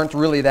wicked aren't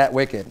really that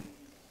wicked.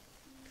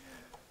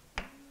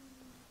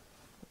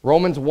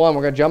 Romans 1,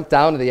 we're going to jump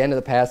down to the end of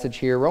the passage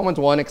here. Romans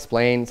 1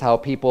 explains how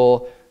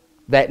people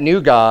that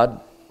knew God,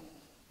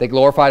 they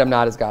glorified him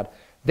not as God.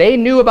 They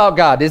knew about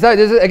God. This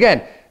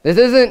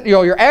isn't,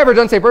 your average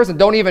unsaved person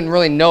don't even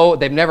really know.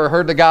 They've never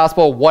heard the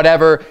gospel,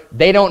 whatever.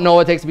 They don't know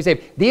what it takes to be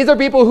saved. These are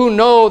people who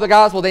know the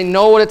gospel. They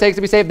know what it takes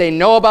to be saved. They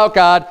know about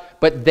God,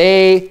 but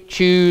they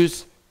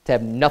choose to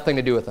have nothing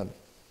to do with him.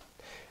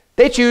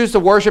 They choose to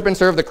worship and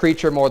serve the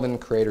creature more than the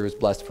Creator who's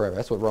blessed forever.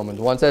 That's what Romans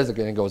 1 says.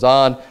 Again, it goes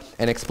on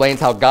and explains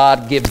how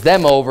God gives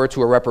them over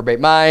to a reprobate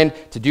mind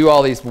to do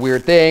all these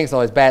weird things,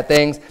 all these bad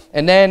things.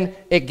 And then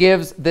it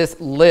gives this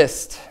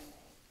list.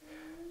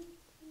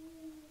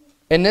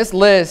 And this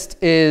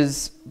list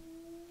is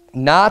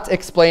not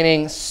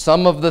explaining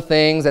some of the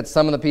things that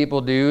some of the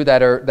people do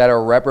that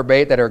are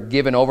reprobate, that are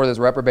given over to this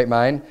reprobate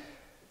mind.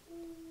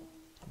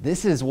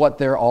 this is what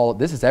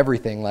this is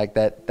everything like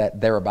that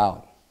they're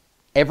about.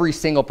 Every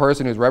single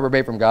person who's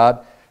reprobate from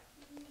God,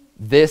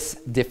 this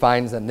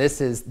defines them.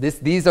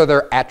 These are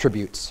their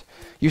attributes.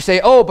 You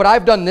say, oh, but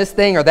I've done this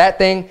thing or that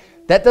thing.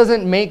 That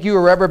doesn't make you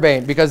a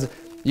reprobate because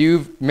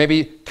you've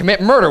maybe commit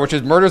murder, which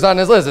is murder's on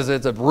this list.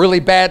 It's a really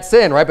bad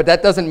sin, right? But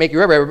that doesn't make you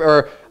reprobate.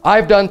 Or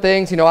I've done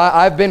things,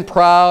 I've been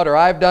proud, or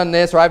I've done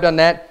this, or I've done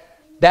that.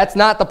 That's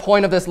not the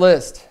point of this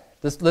list.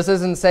 This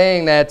isn't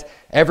saying that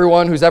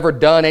everyone who's ever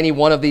done any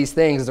one of these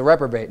things is a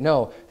reprobate.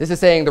 No, this is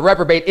saying the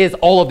reprobate is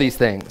all of these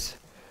things.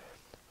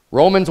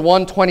 Romans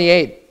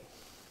 1:28.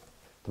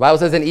 The Bible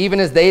says, and even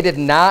as they did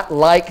not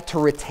like to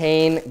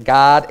retain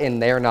God in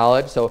their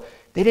knowledge, so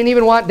they didn't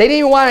even want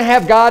to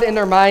have God in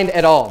their mind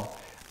at all.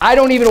 I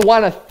don't even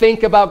want to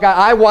think about God.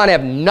 I want to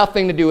have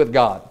nothing to do with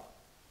God.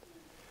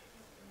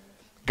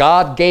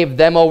 God gave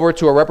them over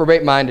to a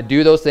reprobate mind to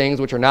do those things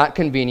which are not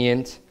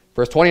convenient.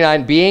 Verse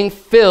 29, being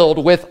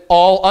filled with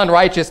all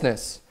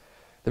unrighteousness.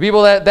 The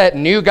people that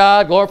knew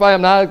God, glorified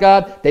Him not as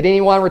God, they didn't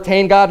even want to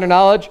retain God in their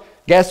knowledge.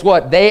 Guess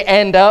what? They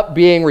end up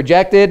being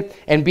rejected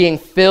and being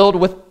filled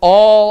with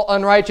all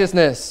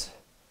unrighteousness,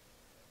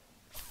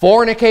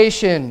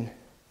 fornication,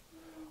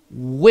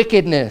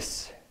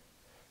 wickedness,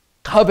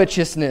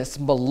 covetousness,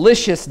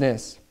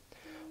 maliciousness,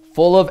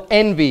 full of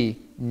envy,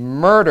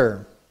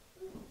 murder,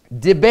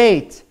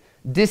 debate,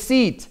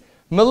 deceit,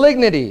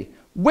 malignity,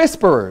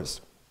 whisperers,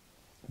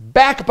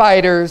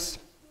 backbiters,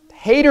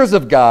 haters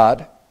of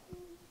God,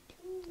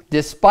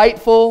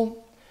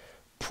 despiteful,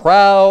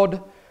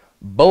 proud,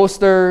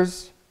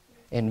 boasters,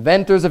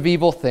 inventors of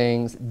evil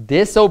things,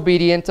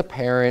 disobedient to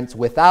parents,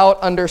 without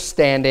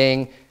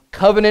understanding,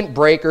 covenant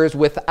breakers,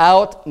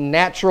 without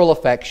natural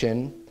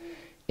affection,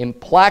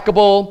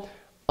 implacable,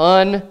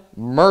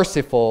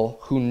 unmerciful,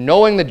 who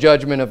knowing the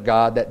judgment of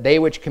God, that they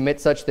which commit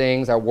such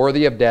things are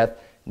worthy of death,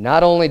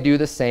 not only do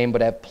the same,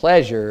 but have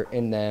pleasure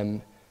in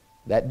them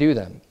that do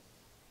them.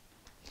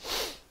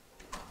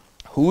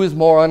 Who is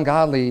more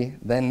ungodly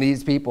than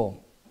these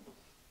people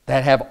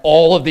that have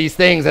all of these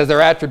things as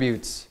their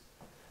attributes?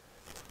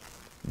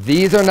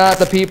 These are not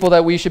the people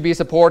that we should be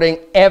supporting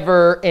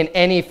ever in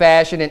any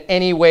fashion, in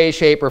any way,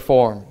 shape, or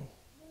form.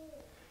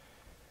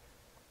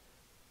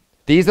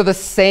 These are the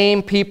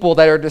same people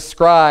that are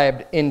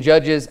described in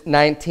Judges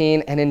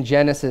 19 and in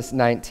Genesis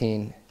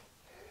 19.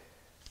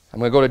 I'm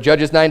going to go to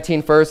Judges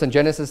 19 first and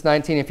Genesis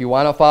 19 if you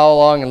want to follow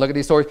along and look at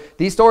these stories.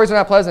 These stories are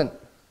not pleasant.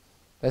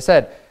 As I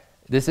said,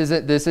 this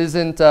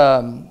isn't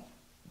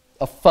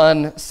a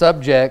fun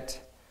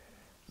subject,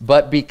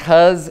 but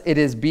because it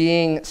is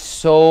being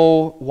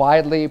so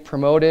widely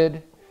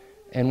promoted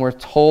and we're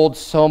told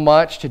so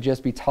much to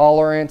just be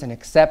tolerant and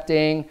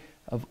accepting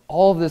of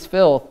all of this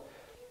filth,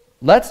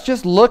 let's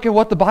just look at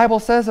what the Bible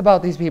says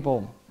about these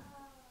people.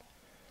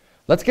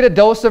 Let's get a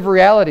dose of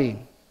reality.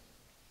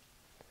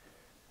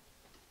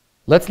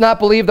 Let's not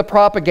believe the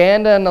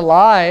propaganda and the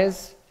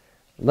lies.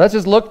 Let's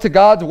just look to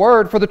God's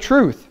word for the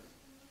truth.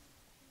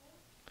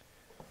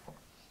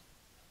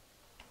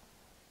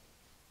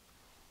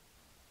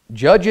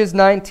 Judges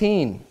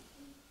 19.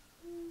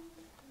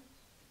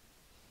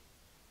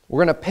 We're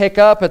going to pick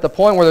up at the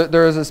point where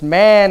there is this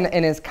man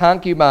and his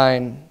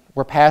concubine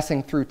were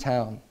passing through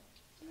town.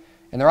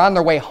 And they're on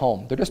their way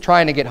home. They're just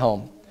trying to get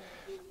home.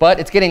 But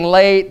it's getting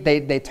late.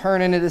 They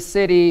turn into the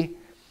city.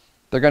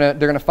 They're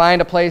gonna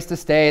find a place to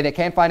stay. They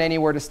can't find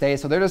anywhere to stay,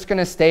 so they're just going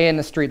to stay in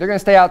the street. They're going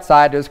to stay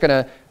outside. They're just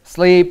going to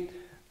sleep,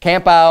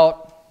 camp out,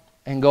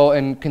 and go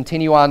and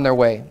continue on their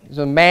way.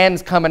 So a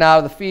man's coming out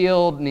of the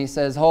field, and he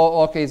says,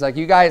 oh, okay, he's like,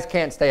 you guys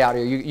can't stay out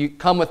here. You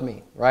come with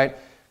me, right?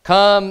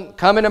 Come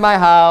into my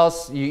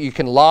house. You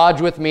can lodge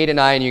with me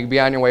tonight, and you can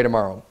be on your way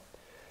tomorrow.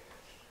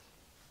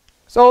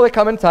 So they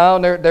come in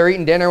town. They're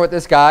eating dinner with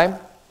this guy.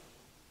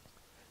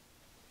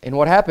 And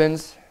what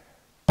happens?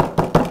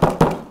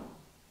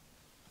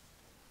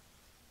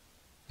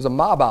 There's a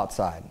mob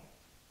outside.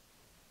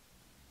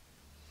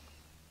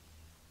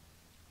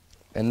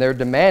 And they're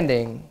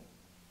demanding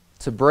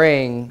to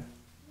bring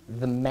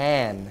the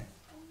man,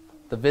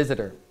 the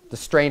visitor, the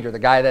stranger, the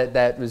guy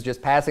that was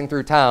just passing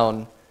through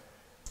town,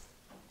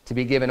 to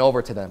be given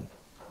over to them.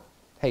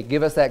 Hey,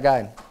 give us that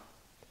guy.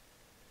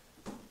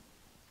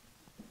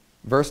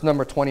 Verse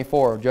number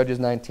 24 of Judges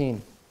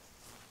 19.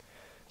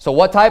 So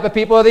what type of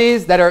people are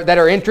these that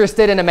are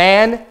interested in a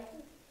man?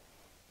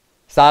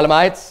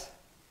 Sodomites,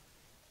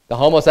 the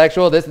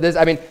homosexual, this.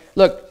 I mean,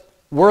 look,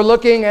 we're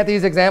looking at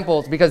these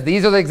examples because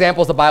these are the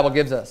examples the Bible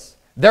gives us.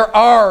 There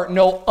are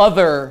no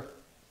other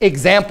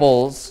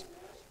examples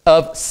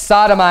of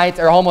sodomites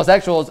or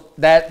homosexuals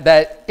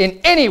that in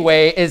any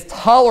way is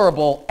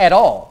tolerable at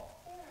all.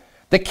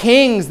 The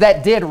kings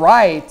that did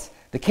right,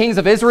 the kings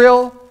of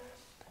Israel,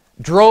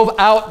 drove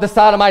out the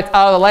sodomites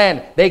out of the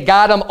land. They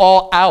got them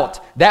all out.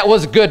 That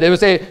was good. They would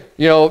say,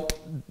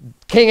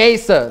 King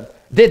Asa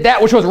did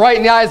that which was right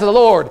in the eyes of the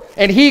Lord,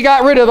 and he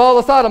got rid of all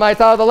the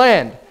sodomites out of the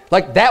land.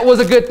 Like, that was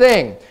a good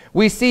thing.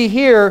 We see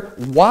here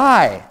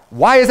why.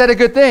 Why is that a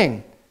good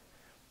thing?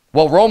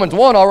 Well, Romans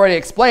 1 already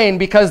explained,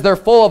 because they're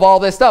full of all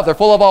this stuff. They're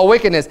full of all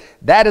wickedness.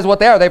 That is what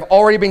they are. They've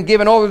already been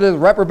given over to the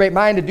reprobate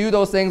mind to do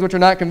those things which are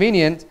not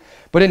convenient.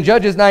 But in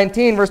Judges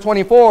 19, verse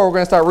 24, we're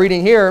going to start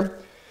reading here.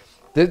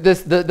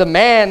 The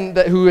man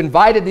who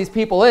invited these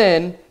people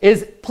in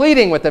is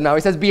pleading with them now.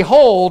 He says,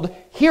 behold,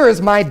 here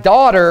is my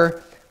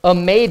daughter, a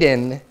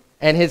maiden,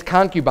 and his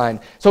concubine.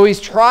 So he's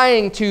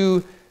trying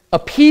to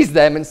appease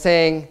them and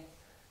saying,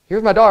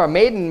 here's my daughter. A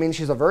maiden means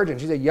she's a virgin.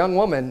 She's a young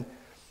woman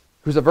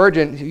who's a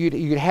virgin.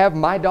 You'd have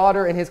my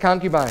daughter and his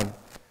concubine.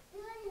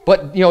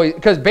 But, you know,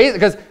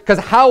 because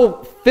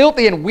how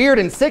filthy and weird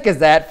and sick is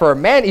that for a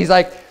man? He's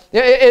like,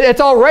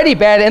 it's already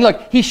bad. And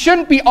look, he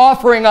shouldn't be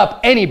offering up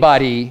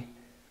anybody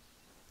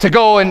to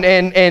go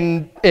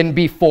and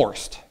be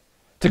forced,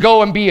 to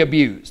go and be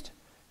abused.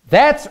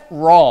 That's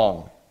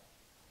wrong.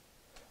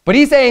 But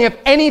he's saying if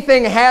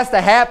anything has to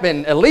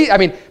happen, at least, I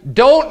mean,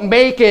 don't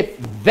make it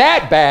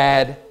that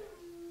bad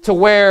to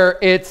where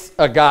it's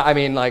a guy, I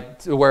mean, like,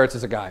 to where it's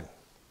just a guy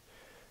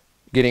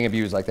getting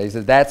abused like that. He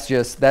says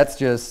that's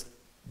just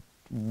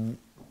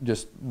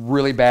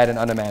really bad and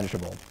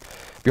unimaginable.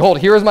 Behold,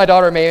 here is my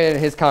daughter maiden and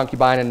his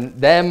concubine, and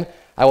them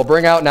I will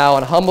bring out now,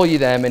 and humble you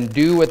them, and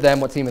do with them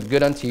what seemeth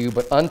good unto you.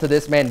 But unto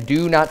this man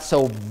do not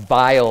so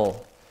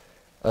vile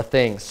a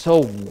thing,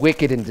 so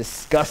wicked and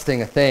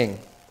disgusting a thing.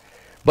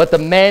 But the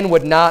men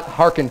would not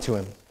hearken to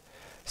him.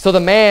 So the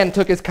man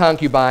took his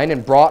concubine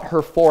and brought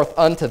her forth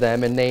unto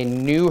them, and they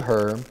knew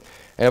her.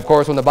 And of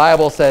course, when the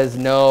Bible says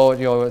no,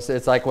 you know,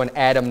 it's like when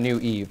Adam knew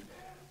Eve.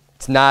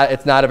 It's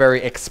not a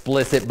very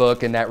explicit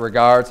book in that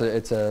regard.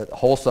 It's a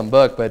wholesome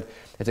book, but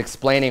it's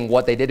explaining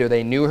what they did to her.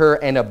 They knew her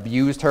and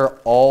abused her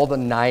all the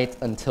night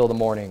until the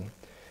morning.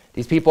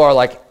 These people are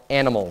like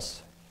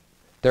animals.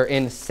 They're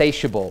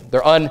insatiable.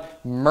 They're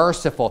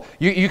unmerciful.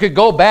 You could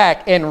go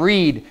back and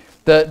read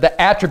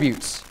the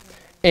attributes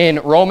in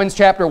Romans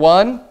chapter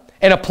 1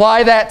 and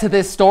apply that to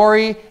this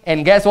story,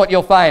 and guess what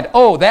you'll find?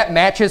 Oh, that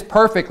matches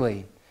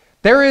perfectly.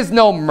 There is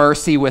no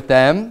mercy with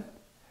them.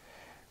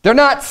 They're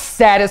not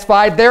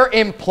satisfied. They're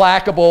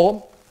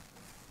implacable.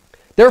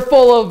 They're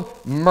full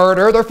of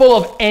murder. They're full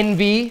of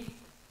envy.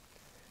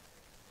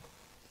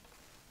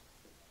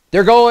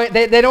 They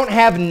don't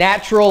have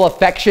natural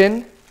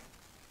affection.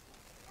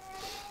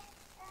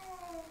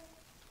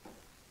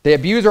 They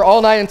abused her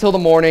all night until the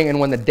morning, and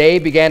when the day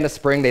began to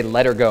spring, they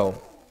let her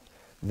go.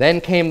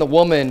 Then came the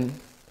woman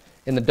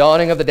in the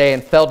dawning of the day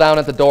and fell down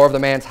at the door of the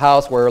man's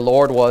house where her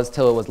Lord was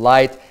till it was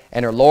light.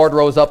 And her Lord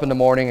rose up in the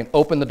morning and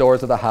opened the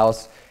doors of the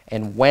house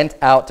and went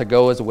out to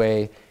go his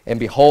way. And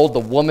behold, the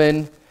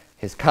woman,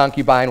 his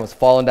concubine, was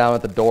fallen down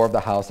at the door of the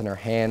house, and her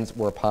hands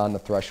were upon the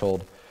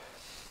threshold.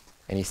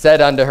 And he said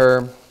unto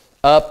her,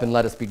 up, and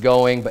let us be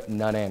going. But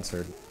none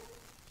answered.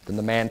 Then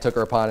the man took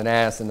her upon an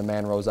ass, and the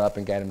man rose up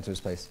and gat him to his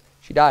place.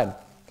 She died.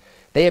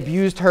 They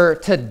abused her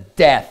to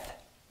death.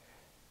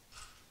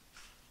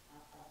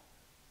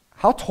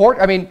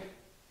 I mean,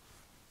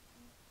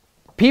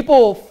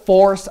 people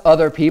force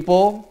other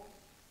people.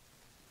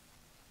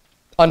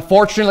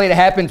 Unfortunately, it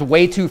happens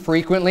way too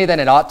frequently than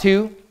it ought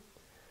to.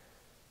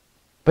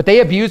 But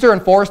they abused her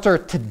and forced her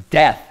to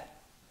death.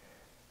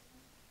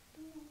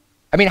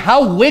 I mean,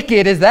 how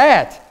wicked is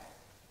that?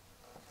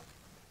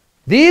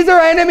 These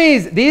are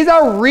enemies. These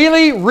are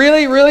really,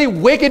 really, really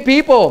wicked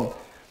people.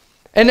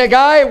 And the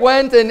guy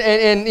went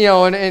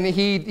and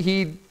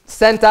he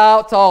sent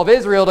out to all of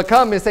Israel to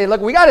come and say, look,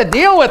 we got to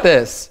deal with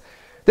this.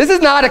 This is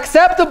not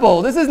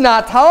acceptable. This is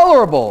not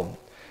tolerable.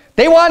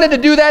 They wanted to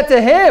do that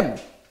to him.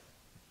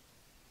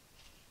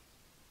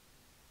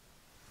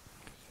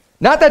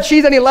 Not that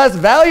she's any less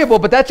valuable,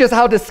 but that's just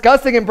how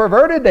disgusting and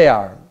perverted they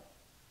are.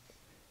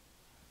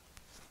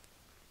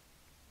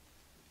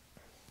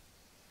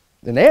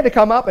 And they had to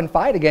come up and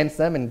fight against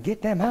them and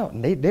get them out.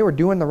 And they were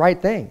doing the right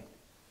thing.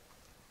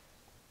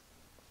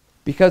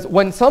 Because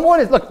when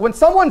someone's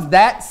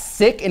that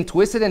sick and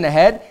twisted in the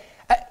head,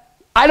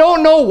 I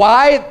don't know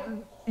why,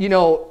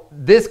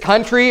 this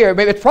country, or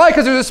maybe it's probably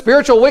because there's a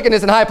spiritual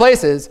wickedness in high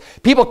places.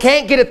 People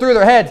can't get it through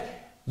their heads.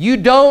 You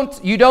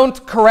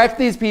don't correct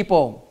these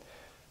people.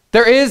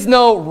 There is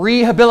no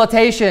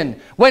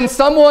rehabilitation. When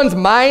someone's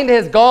mind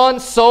has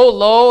gone so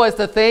low as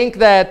to think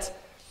that,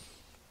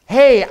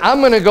 hey,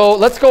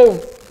 let's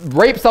go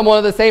rape someone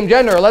of the same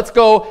gender, or let's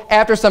go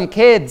after some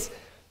kids.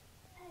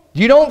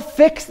 You don't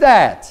fix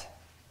that.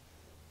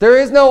 There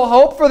is no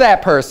hope for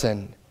that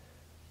person.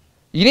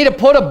 You need to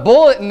put a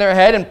bullet in their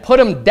head and put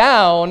them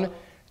down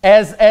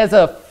as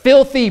a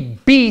filthy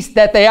beast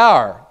that they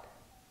are.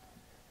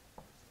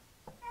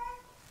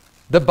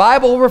 The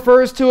Bible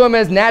refers to them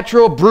as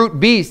natural brute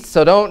beasts,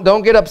 so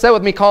don't get upset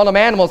with me calling them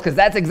animals, because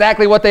that's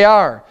exactly what they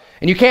are.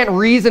 And you can't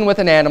reason with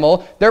an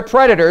animal. They're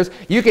predators.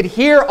 You could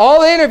hear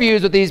all the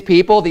interviews with these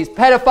people, these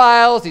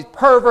pedophiles, these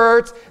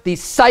perverts,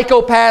 these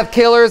psychopath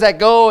killers that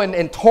go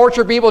and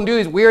torture people and do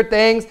these weird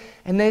things.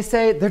 And they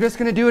say they're just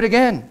going to do it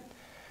again.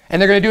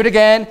 And they're going to do it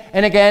again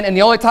and again. And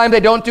the only time they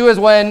don't do is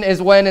when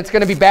it's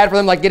going to be bad for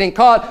them, like getting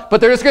caught. But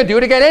they're just going to do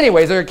it again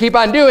anyways. They're going to keep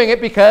on doing it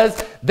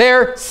because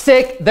they're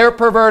sick, they're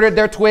perverted,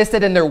 they're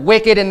twisted, and they're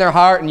wicked in their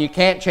heart, and you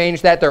can't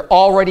change that. They're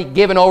already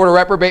given over to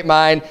reprobate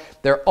mind.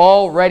 They're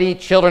already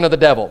children of the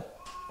devil.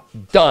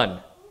 Done.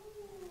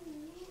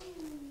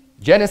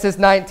 Genesis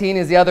 19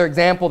 is the other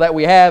example that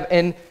we have,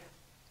 and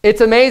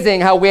it's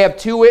amazing how we have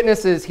two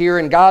witnesses here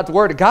in God's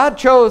word. God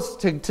chose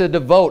to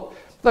devote.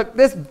 Look,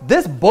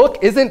 this book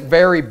isn't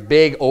very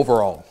big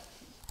overall.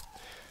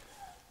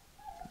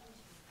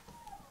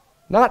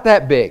 Not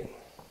that big.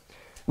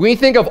 When you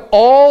think of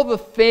all the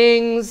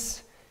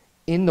things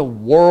in the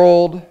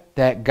world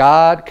that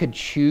God could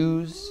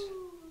choose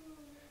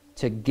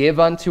to give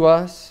unto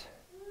us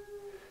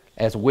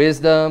as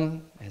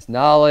wisdom, as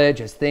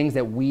knowledge, as things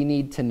that we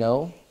need to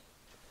know,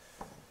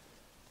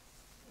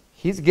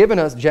 He's given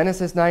us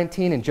Genesis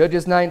 19 and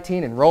Judges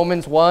 19 and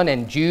Romans 1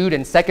 and Jude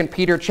and 2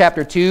 Peter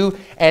chapter 2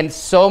 and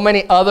so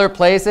many other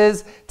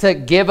places to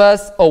give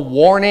us a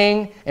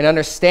warning and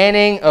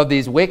understanding of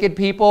these wicked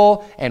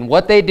people and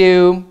what they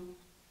do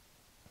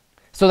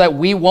so that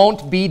we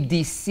won't be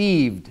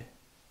deceived,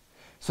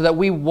 so that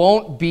we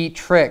won't be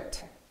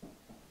tricked.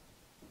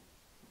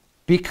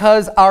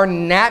 Because our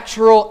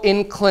natural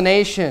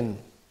inclination,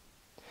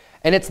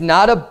 and it's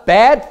not a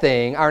bad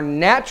thing, our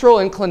natural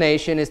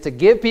inclination is to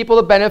give people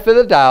the benefit of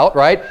the doubt,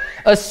 right?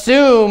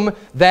 Assume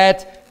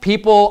that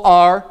people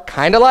are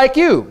kind of like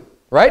you,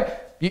 right?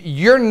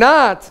 You're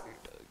not,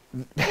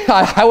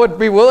 I would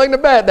be willing to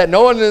bet that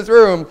no one in this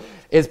room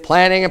is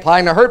planning and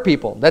plotting to hurt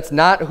people. That's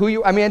not who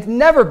you, I mean, it's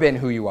never been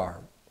who you are.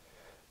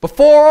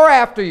 Before or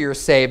after you're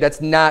saved, that's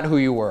not who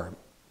you were.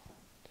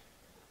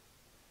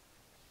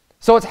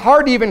 So it's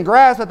hard to even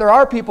grasp that there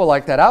are people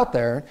like that out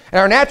there. And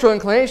our natural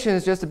inclination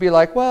is just to be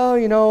like, well,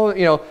 you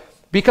know,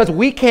 because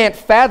we can't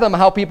fathom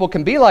how people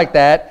can be like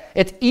that,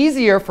 it's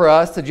easier for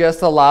us to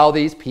just allow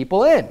these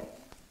people in.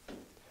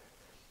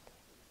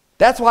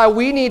 That's why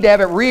we need to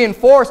have it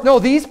reinforced. No,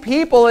 these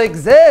people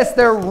exist.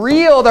 They're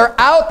real. They're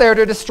out there.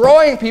 They're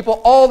destroying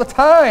people all the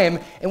time.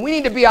 And we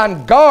need to be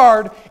on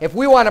guard if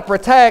we want to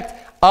protect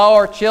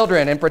our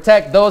children and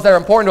protect those that are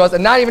important to us.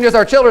 And not even just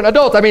our children,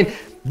 adults. I mean,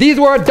 these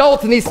were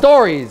adults in these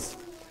stories.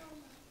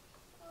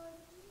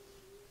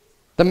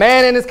 The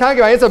man and his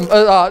concubine,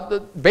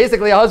 it's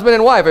basically a husband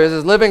and wife. It's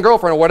his living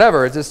girlfriend or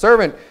whatever. It's his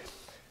servant.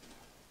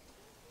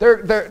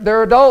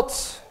 They're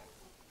adults.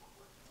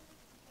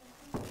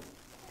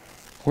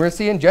 We're going to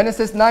see in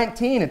Genesis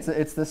 19,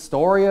 it's the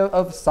story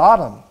of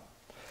Sodom.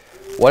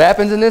 What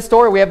happens in this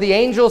story? We have the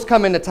angels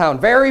come into town.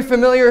 Very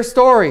familiar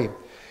story.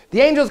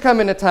 The angels come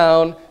into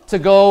town to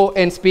go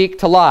and speak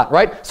to Lot,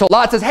 right? So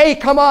Lot says, hey,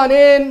 come on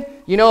in.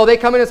 You know, they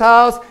come in his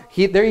house.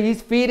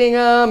 He's feeding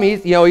them.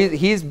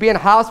 He's being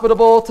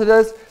hospitable to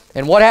this.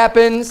 And what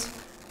happens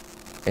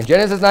in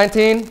Genesis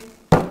 19?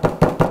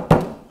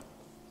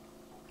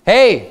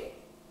 Hey,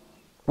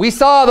 we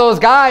saw those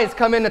guys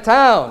come into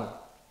town.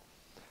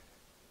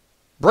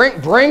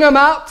 Bring them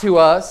out to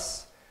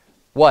us.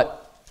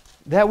 What?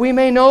 That we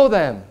may know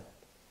them.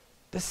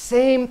 The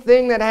same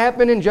thing that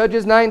happened in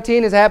Judges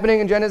 19 is happening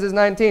in Genesis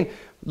 19.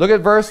 Look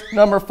at verse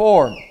number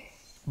 4.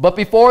 But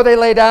before they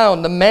lay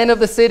down, the men of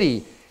the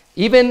city,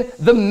 even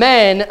the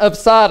men of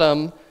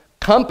Sodom,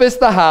 compassed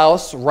the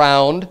house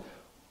round,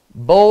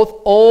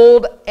 both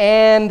old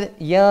and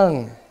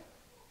young.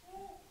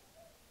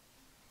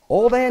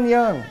 Old and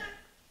young.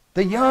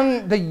 The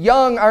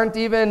young aren't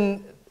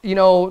even,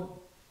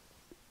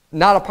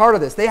 not a part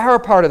of this. They are a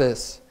part of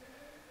this.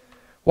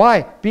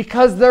 Why?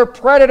 Because they're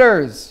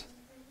predators.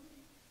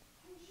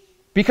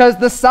 Because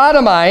the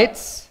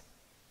Sodomites,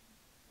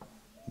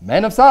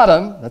 men of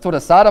Sodom, that's what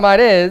a sodomite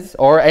is,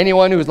 or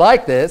anyone who's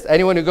like this,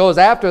 anyone who goes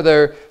after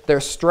their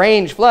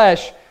strange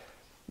flesh,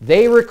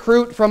 they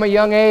recruit from a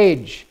young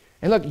age.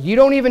 And look, you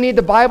don't even need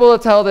the Bible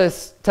to tell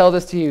this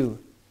to you.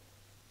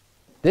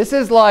 This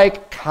is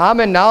like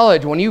common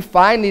knowledge. When you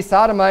find these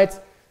sodomites,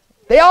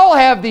 they all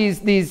have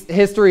these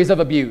histories of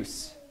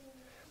abuse.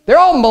 They're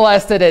all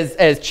molested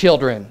as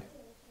children.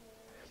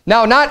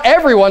 Now, not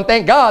everyone,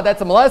 thank God,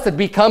 that's a molested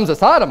becomes a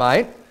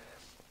sodomite.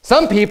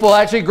 Some people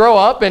actually grow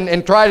up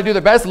and try to do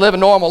their best to live a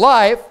normal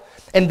life,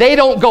 and they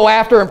don't go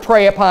after and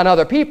prey upon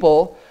other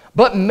people.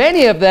 But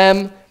many of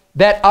them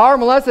that are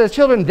molested as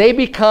children, they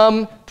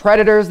become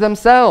predators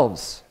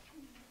themselves.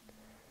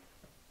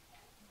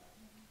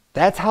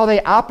 That's how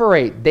they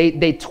operate.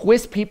 They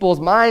twist people's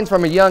minds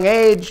from a young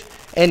age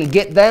and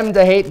get them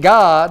to hate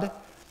God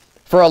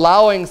for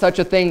allowing such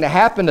a thing to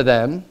happen to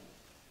them.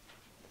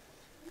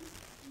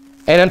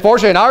 And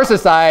unfortunately, in our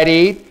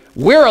society,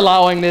 we're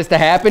allowing this to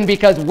happen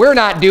because we're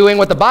not doing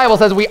what the Bible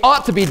says we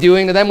ought to be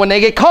doing to them when they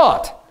get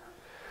caught.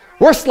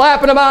 We're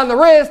slapping them on the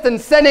wrist and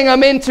sending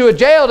them into a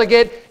jail to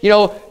get,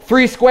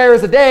 3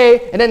 squares a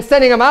day, and then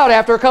sending them out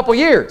after a couple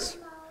years.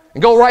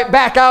 And go right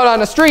back out on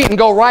the street and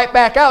go right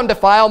back out and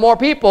defile more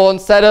people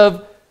instead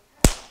of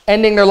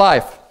ending their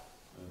life.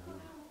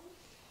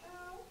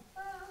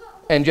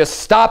 And just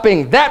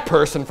stopping that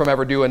person from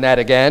ever doing that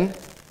again.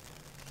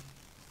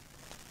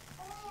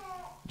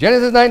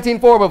 Genesis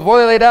 19:4, but before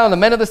they lay down, the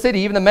men of the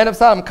city, even the men of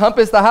Sodom,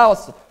 compassed the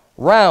house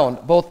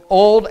round, both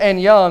old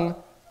and young,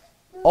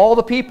 all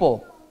the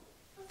people.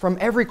 from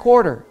every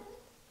quarter.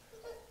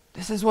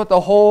 This is what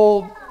the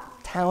whole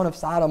town of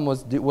Sodom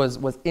was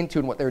into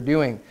and what they were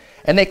doing.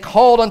 And they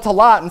called unto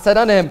Lot and said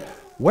unto him,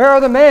 Where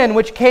are the men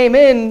which came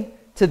in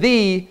to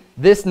thee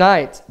this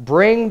night?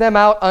 Bring them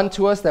out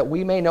unto us that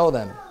we may know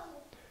them.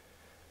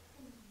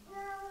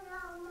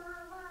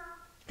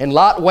 And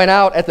Lot went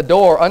out at the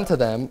door unto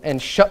them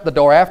and shut the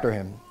door after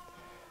him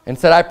and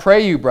said, I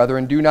pray you,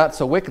 brethren, do not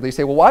so wickedly. You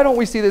say, well, why don't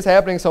we see this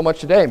happening so much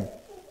today?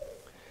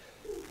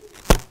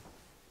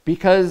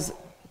 Because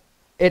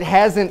it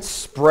hasn't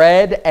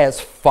spread as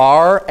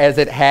far as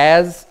it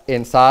has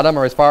in Sodom,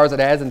 or as far as it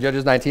has in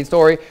Judges 19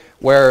 story,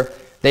 where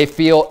they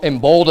feel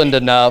emboldened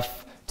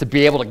enough to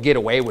be able to get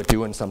away with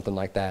doing something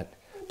like that.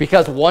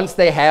 Because once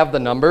they have the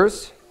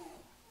numbers,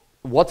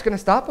 what's going to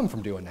stop them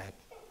from doing that?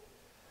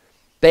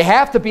 They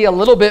have to be a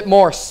little bit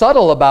more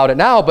subtle about it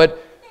now,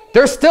 but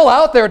they're still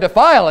out there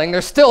defiling.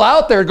 They're still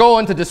out there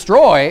going to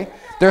destroy.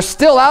 They're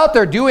still out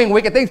there doing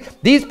wicked things.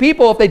 These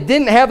people, if they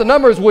didn't have the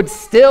numbers, would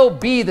still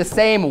be the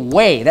same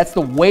way. That's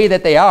the way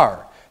that they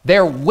are.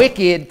 They're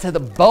wicked to the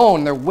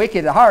bone. They're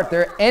wicked at heart.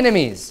 They're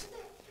enemies.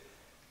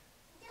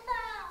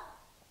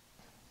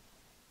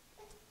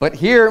 But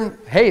here,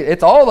 hey,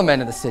 it's all the men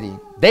of the city.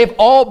 They've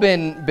all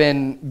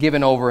been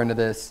given over into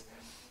this.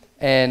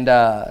 And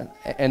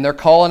they're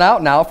calling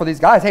out now for these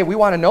guys. Hey, we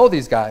want to know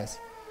these guys.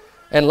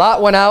 And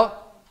Lot went out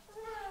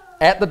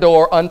at the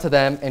door unto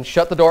them and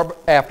shut the door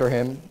after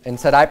him and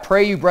said, I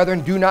pray you,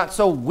 brethren, do not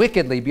so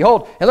wickedly.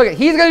 Behold, and look,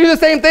 he's going to do the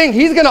same thing.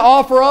 He's going to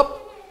offer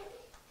up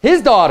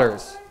his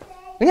daughters.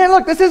 Again,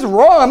 look, this is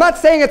wrong. I'm not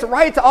saying it's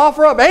right to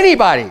offer up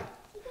anybody.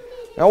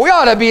 Now, we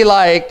ought to be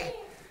like,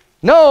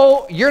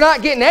 no, you're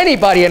not getting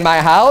anybody in my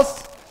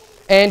house,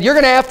 and you're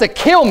going to have to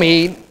kill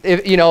me,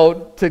 if,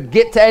 to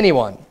get to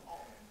anyone.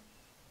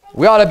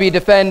 We ought to be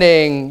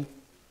defending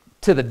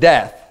to the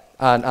death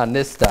on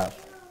this stuff.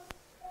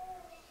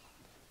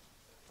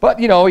 But,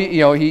 he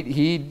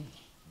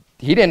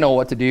didn't know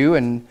what to do.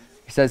 And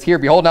he says here,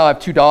 Behold, now I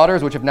have 2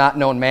 daughters which have not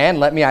known man.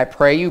 Let me, I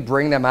pray you,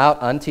 bring them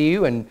out unto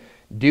you, and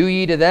do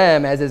ye to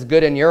them as is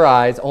good in your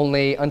eyes.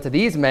 Only unto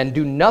these men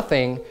do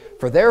nothing,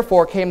 for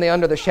therefore came they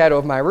under the shadow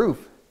of my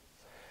roof.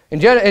 In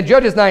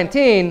Judges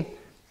 19,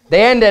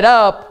 they ended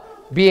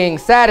up being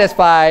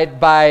satisfied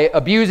by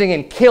abusing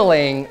and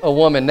killing a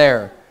woman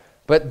there.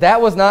 But that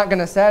was not going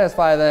to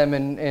satisfy them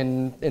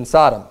in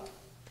Sodom.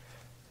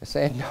 They're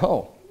saying,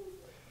 no.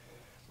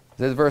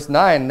 This is verse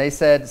 9. They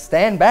said,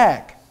 stand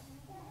back.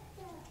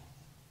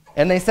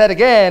 And they said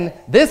again,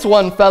 this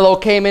one fellow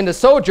came into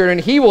sojourn, and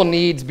he will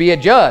needs be a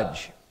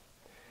judge.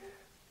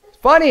 It's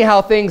funny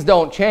how things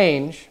don't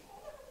change.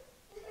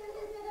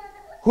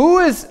 Who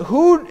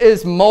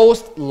is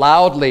most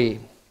loudly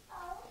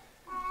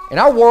in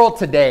our world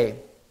today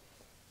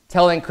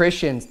telling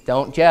Christians,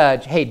 don't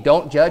judge. Hey,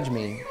 don't judge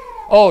me.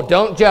 Oh,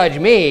 don't judge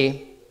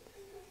me.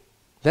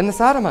 Then the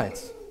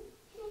Sodomites.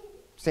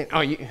 Saying,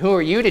 oh, who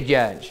are you to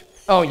judge?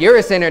 Oh, you're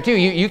a sinner too.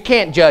 You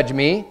can't judge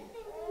me.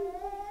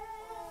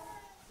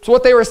 It's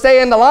what they were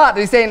saying a lot.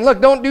 They're saying,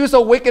 look, don't do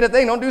so wicked a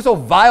thing. Don't do so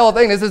vile a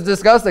thing. This is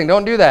disgusting.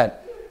 Don't do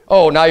that.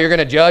 Oh, now you're going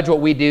to judge what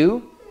we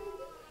do?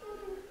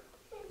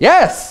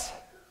 Yes.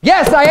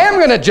 Yes, I am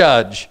going to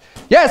judge.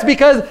 Yes,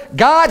 because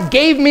God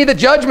gave me the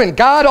judgment.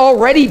 God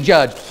already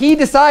judged. He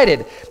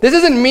decided. This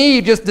isn't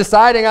me just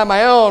deciding on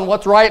my own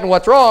what's right and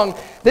what's wrong.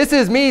 This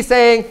is me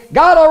saying,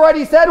 God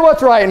already said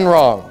what's right and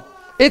wrong.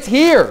 It's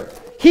here.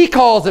 He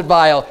calls it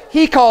vile.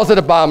 He calls it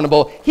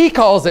abominable. He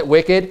calls it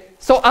wicked.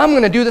 So I'm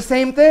going to do the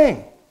same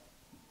thing.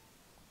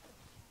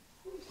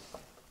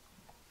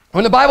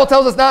 When the Bible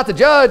tells us not to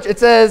judge, it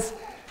says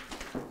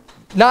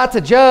not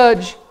to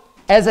judge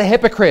as a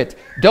hypocrite.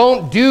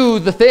 Don't do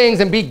the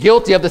things and be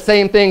guilty of the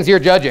same things you're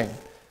judging.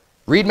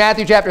 Read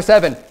Matthew chapter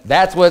 7.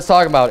 That's what it's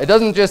talking about. It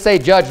doesn't just say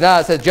judge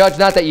not. It says judge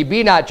not that you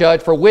be not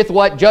judged. For with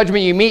what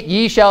judgment you meet,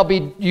 you shall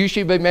be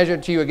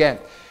measured to you again.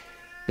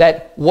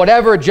 That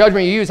whatever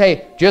judgment you use,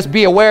 hey, just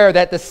be aware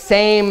that the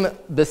same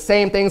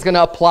thing's going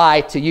to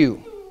apply to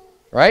you.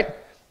 Right?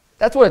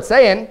 That's what it's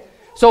saying.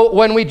 So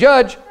when we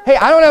judge, hey,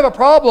 I don't have a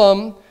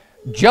problem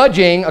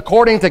judging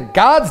according to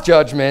God's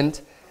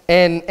judgment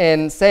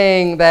and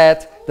saying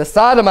that the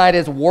sodomite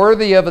is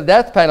worthy of a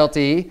death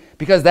penalty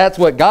because that's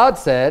what God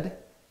said.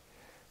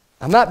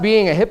 I'm not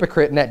being a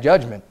hypocrite in that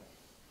judgment.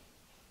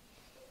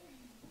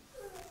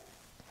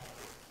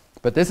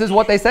 But this is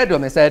what they said to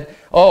him. They said,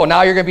 oh,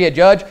 now you're going to be a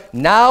judge?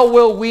 Now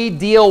will we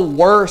deal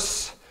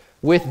worse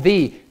with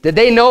thee. Did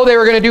they know they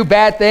were going to do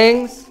bad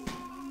things?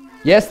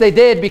 Yes, they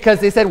did, because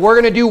they said, we're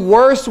going to do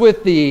worse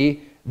with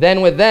thee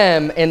than with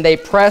them. And they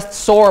pressed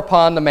sore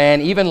upon the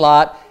man, even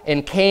Lot,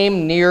 and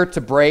came near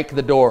to break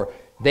the door.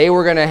 They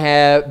were going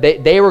to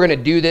they were going to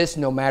do this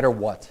no matter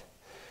what.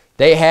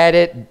 They had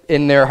it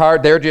in their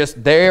heart.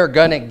 They're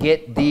going to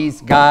get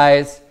these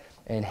guys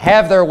and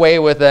have their way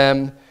with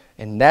them.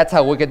 And that's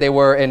how wicked they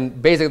were. And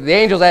basically, the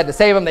angels had to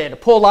save them. They had to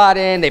pull Lot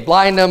in. They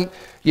blind them,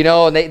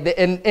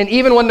 and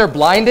even when they're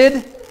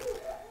blinded,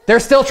 they're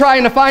still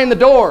trying to find the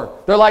door.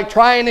 They're like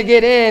trying to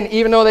get in,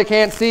 even though they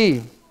can't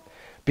see,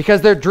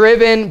 because they're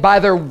driven by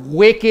their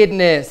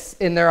wickedness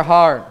in their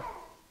heart.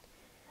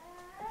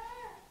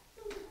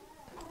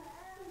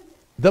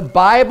 The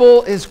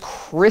Bible is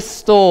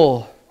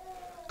crystal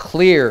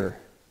clear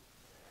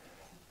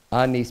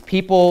on these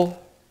people,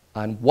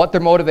 on what their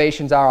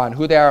motivations are, on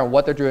who they are, and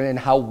what they're doing, and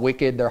how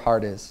wicked their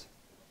heart is.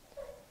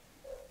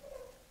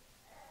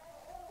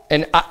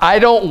 And I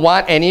don't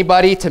want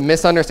anybody to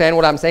misunderstand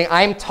what I'm saying.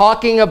 I'm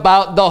talking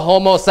about the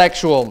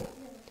homosexual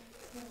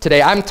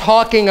today. I'm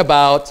talking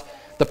about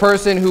the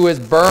person who is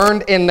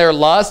burned in their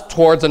lust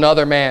towards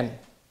another man.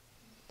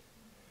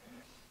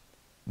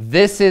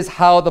 This is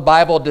how the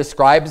Bible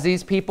describes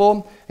these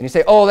people. And you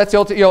say, oh, that's the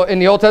old, in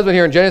the Old Testament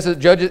here in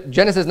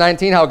Genesis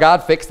 19, how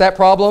God fixed that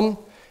problem.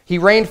 He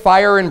rained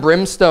fire and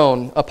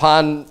brimstone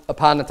upon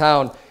the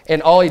town.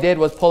 And all he did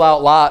was pull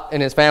out Lot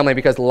and his family,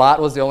 because Lot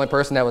was the only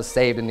person that was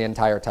saved in the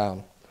entire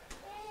town.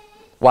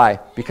 Why?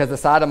 Because the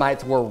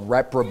Sodomites were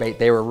reprobate.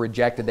 They were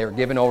rejected. They were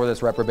given over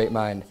this reprobate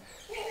mind.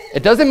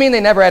 It doesn't mean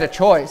they never had a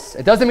choice.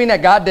 It doesn't mean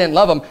that God didn't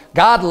love them.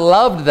 God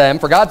loved them.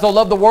 For God so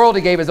loved the world,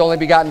 he gave his only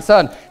begotten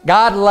son.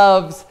 God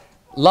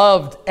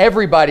loved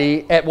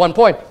everybody at one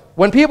point.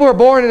 When people are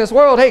born in this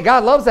world, hey,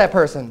 God loves that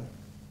person.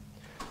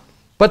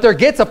 But there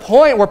gets a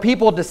point where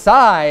people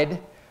decide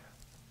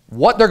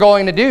what they're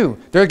going to do.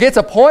 There gets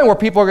a point where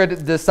people are going to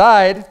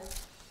decide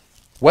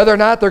whether or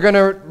not they're going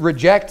to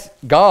reject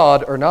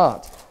God or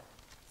not.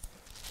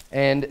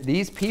 And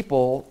these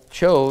people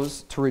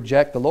chose to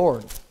reject the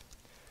Lord.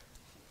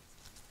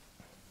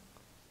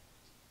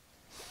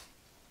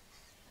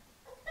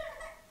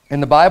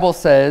 And the Bible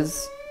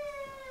says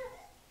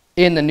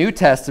in the New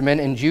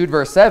Testament, in Jude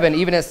verse 7,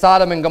 even as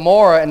Sodom and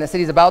Gomorrah and the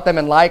cities about them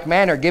in like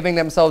manner, giving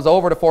themselves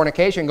over to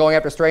fornication, going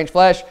after strange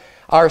flesh,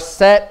 are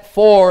set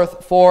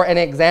forth for an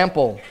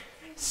example,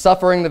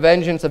 suffering the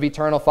vengeance of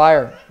eternal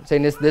fire. I'm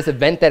saying this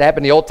event that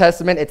happened in the Old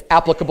Testament, it's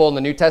applicable in the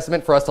New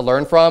Testament for us to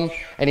learn from.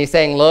 And he's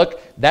saying, look,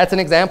 that's an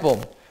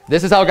example.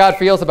 This is how God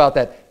feels about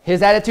that.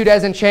 His attitude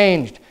hasn't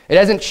changed. It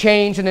hasn't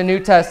changed in the New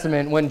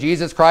Testament when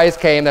Jesus Christ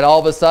came, that all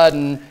of a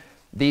sudden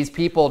these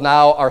people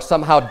now are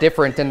somehow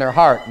different in their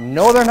heart.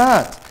 No, they're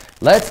not.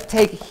 Let's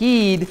take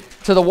heed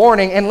to the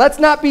warning, and let's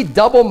not be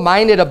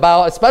double-minded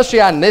about,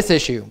 especially on this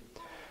issue,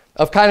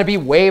 of kind of be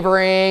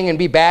wavering and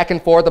be back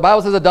and forth. The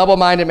Bible says a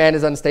double-minded man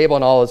is unstable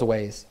in all his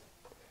ways.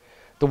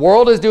 The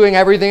world is doing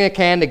everything it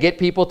can to get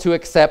people to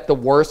accept the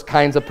worst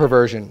kinds of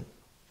perversion.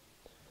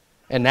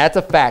 And that's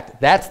a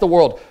fact. That's the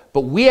world.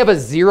 But we have a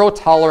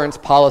zero-tolerance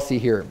policy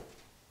here.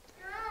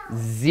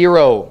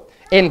 Zero.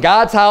 In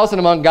God's house and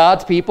among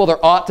God's people,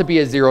 there ought to be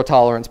a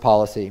zero-tolerance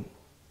policy.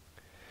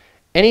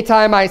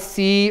 Anytime I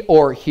see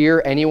or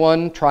hear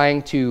anyone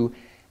trying to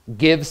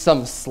give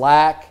some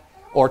slack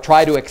or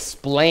try to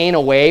explain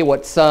away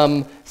what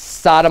some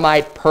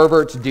sodomite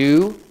perverts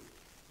do,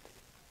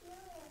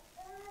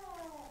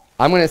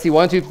 I'm going to see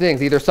one of two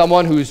things. Either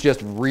someone who's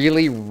just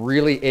really,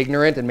 really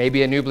ignorant and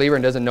maybe a new believer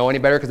and doesn't know any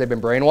better because they've been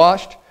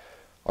brainwashed,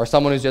 or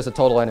someone who's just a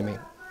total enemy.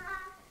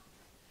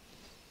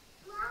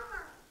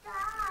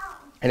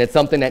 And it's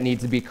something that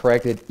needs to be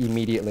corrected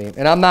immediately.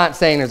 And I'm not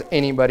saying there's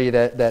anybody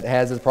that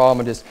has this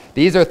problem.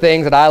 These are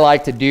things that I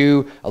like to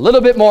do a little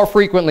bit more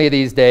frequently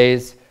these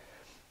days,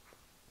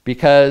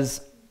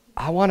 because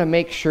I want to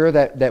make sure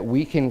that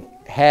we can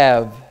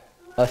have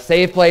a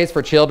safe place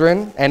for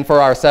children and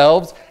for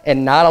ourselves,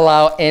 and not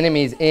allow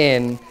enemies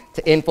in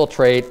to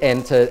infiltrate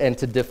and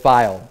to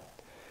defile.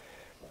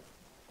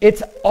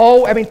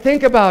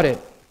 Think about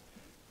it.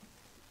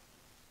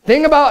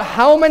 Think about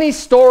how many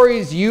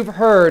stories you've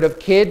heard of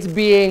kids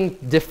being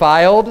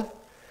defiled.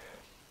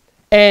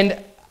 And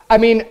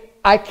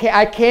I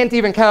can't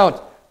even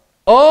count.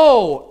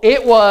 Oh,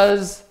 it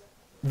was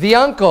the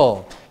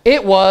uncle.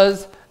 It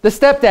was the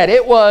stepdad.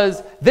 It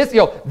was this,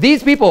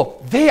 these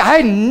people.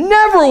 I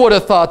never would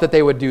have thought that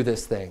they would do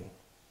this thing.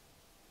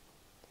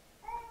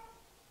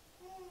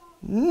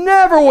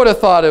 Never would have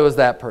thought it was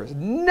that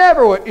person.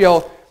 Never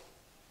would,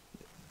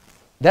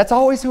 that's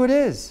always who it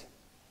is.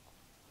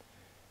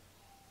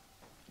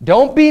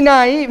 Don't be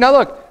naive. Now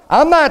look,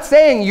 I'm not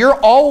saying you're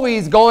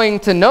always going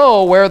to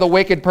know where the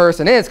wicked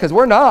person is, because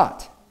we're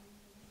not.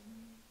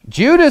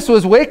 Judas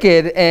was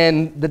wicked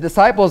and the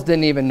disciples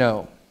didn't even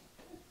know.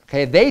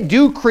 Okay, they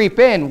do creep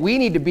in. We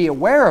need to be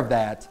aware of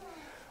that.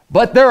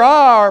 But there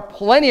are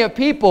plenty of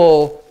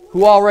people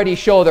who already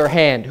show their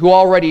hand, who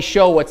already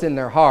show what's in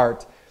their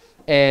heart.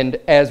 And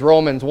as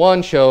Romans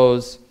 1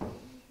 shows,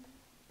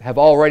 have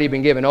already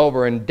been given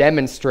over and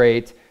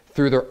demonstrate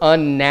through their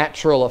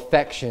unnatural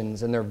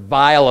affections and their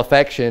vile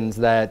affections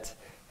that,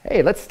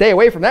 hey, let's stay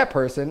away from that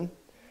person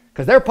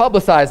because they're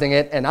publicizing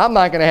it, and I'm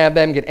not going to have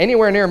them get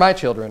anywhere near my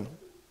children.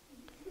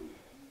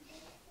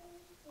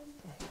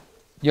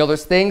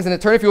 There's things,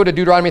 and turn if you would to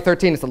Deuteronomy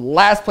 13. It's the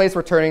last place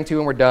we're turning to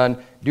and we're done.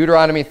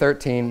 Deuteronomy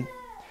 13.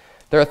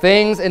 There are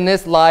things in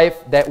this life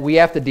that we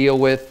have to deal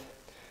with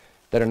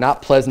that are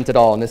not pleasant at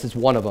all, and this is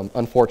one of them,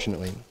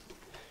 unfortunately.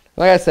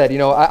 Like I said,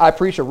 I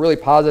preached a really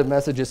positive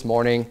message this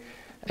morning,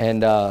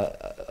 and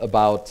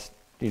about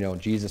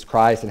Jesus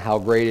Christ and how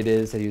great it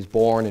is that he was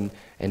born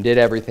and did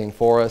everything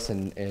for us,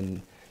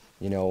 and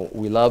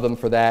we love him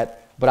for that.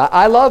 But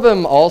I love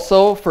him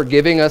also for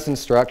giving us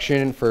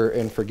instruction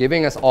and for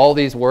giving us all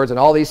these words and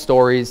all these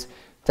stories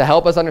to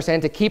help us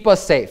understand, to keep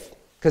us safe,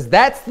 because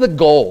that's the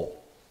goal.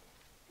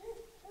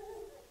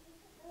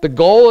 The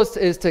goal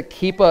is to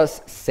keep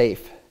us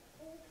safe.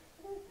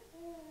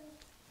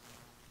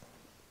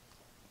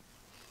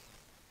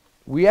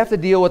 We have to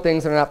deal with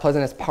things that are not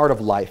pleasant as part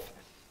of life.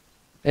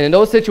 And in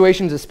those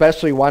situations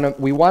especially,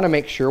 we want to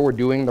make sure we're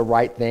doing the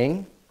right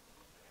thing,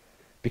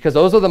 because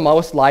those are the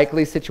most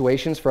likely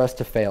situations for us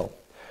to fail.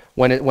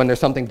 When there's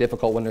something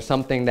difficult, when there's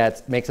something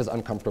that makes us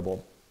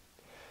uncomfortable,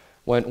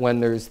 when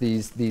there's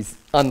these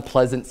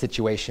unpleasant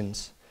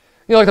situations.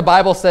 You know, like the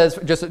Bible says,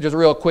 just a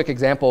real quick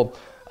example,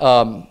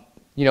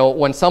 you know,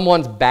 when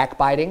someone's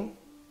backbiting,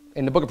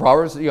 in the book of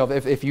Proverbs, you know,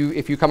 if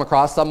you come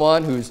across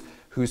someone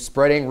who's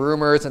spreading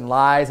rumors and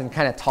lies and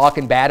kind of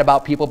talking bad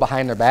about people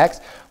behind their backs,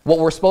 what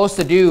we're supposed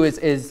to do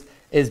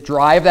is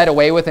drive that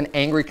away with an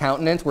angry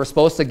countenance. We're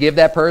supposed to give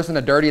that person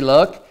a dirty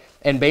look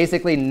and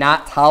basically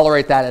not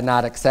tolerate that and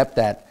not accept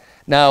that.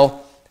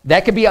 Now,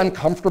 that could be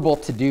uncomfortable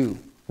to do,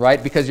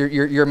 right? Because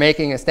you're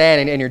making a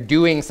stand and you're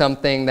doing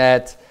something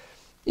that,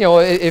 you know,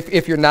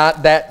 if you're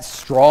not that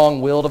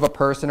strong-willed of a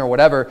person or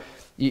whatever,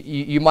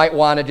 you might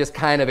want to just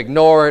kind of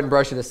ignore it and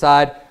brush it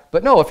aside.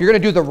 But no, if you're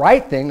going to do the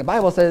right thing, the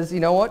Bible says, you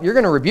know what, you're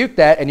going to rebuke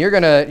that, and you're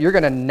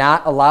going to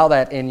not allow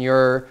that in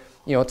your,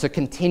 you know, to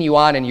continue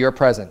on in your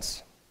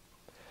presence.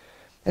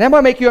 And that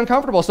might make you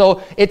uncomfortable.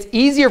 So it's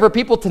easier for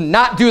people to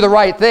not do the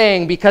right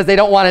thing because they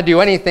don't want to do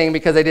anything,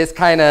 because they just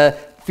kind of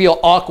feel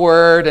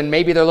awkward and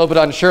maybe they're a little bit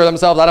unsure of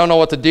themselves. I don't know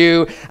what to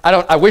do.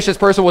 I wish this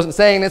person wasn't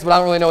saying this, but I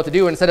don't really know what to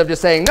do. Instead of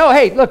just saying, no,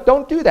 hey, look,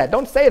 don't do that.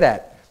 Don't say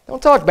that.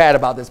 Don't talk bad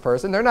about this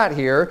person. They're not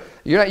here.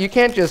 You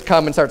can't just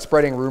come and start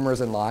spreading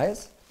rumors and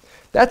lies.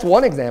 That's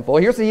one example.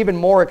 Here's an even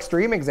more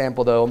extreme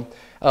example, though,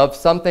 of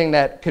something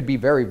that could be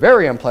very,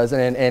 very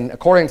unpleasant. And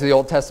according to the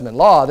Old Testament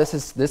law, this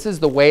is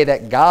the way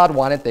that God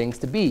wanted things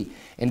to be.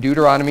 In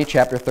Deuteronomy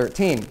chapter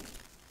 13,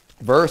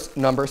 verse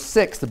number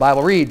 6, the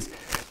Bible reads,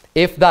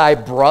 "If thy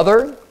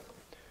brother,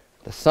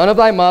 the son of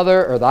thy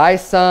mother, or thy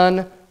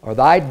son, or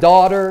thy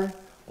daughter,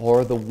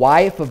 or the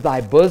wife of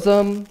thy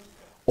bosom,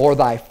 or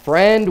thy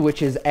friend,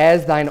 which is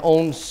as thine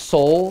own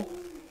soul,"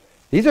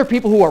 these are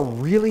people who are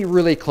really,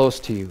 really close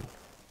to you,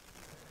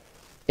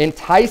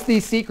 "entice thee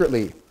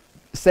secretly,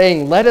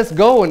 saying, Let us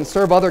go and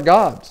serve other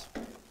gods,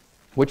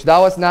 which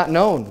thou hast not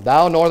known,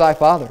 thou nor thy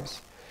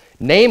fathers,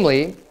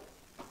 namely,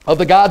 of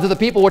the gods of the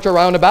people which are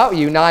round about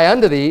you, nigh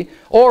unto thee,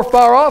 or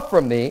far off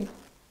from thee,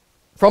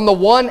 from the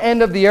one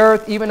end of the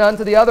earth even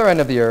unto the other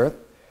end of the earth,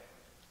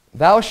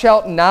 thou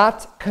shalt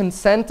not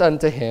consent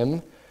unto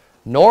him,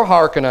 nor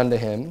hearken unto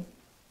him."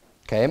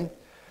 Okay?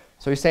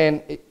 So he's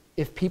saying,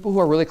 if people who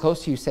are really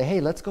close to you say,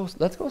 "Hey, let's go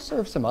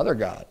serve some other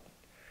god.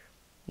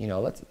 You know,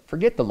 let's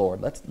forget the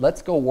Lord.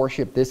 Let's go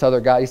worship this other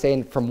god." He's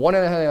saying, from one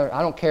end to the other,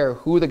 I don't care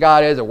who the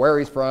god is or where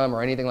he's from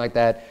or anything like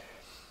that.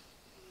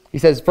 He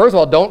says, first of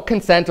all, don't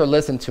consent or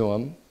listen to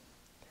him.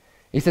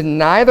 He says,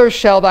 "Neither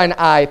shall thine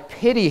eye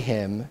pity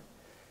him,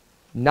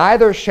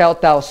 neither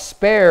shalt thou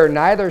spare,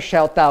 neither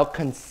shalt thou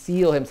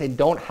conceal him." Saying,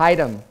 don't hide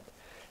him.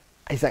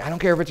 He's like, I don't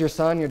care if it's your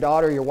son, your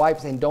daughter, your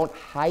wife. Saying, don't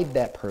hide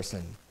that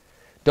person.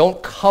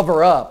 Don't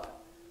cover up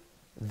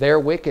their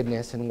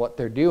wickedness and what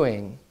they're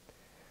doing.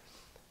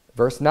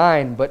 Verse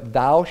 9, "But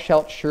thou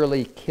shalt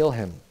surely kill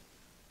him."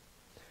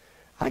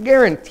 I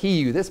guarantee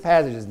you this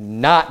passage is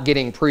not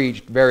getting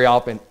preached very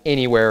often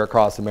anywhere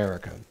across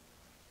America.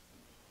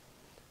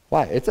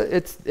 Why?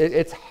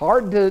 It's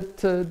hard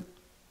to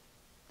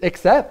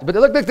accept. But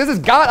look, this is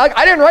God.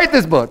 I didn't write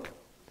this book,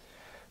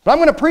 but I'm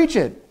going to preach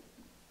it.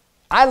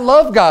 I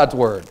love God's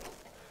word.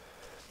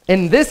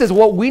 And this is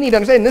what we need to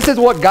understand. This is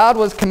what God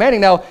was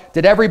commanding. Now,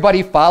 did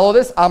everybody follow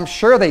this? I'm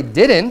sure they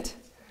didn't.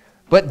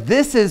 But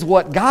this is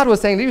what God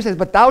was saying. He says,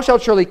 "But thou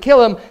shalt surely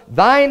kill him.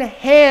 Thine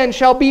hand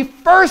shall be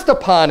first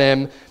upon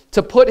him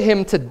to put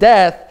him to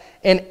death,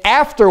 and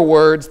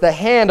afterwards the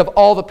hand of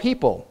all the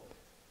people."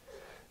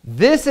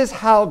 This is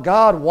how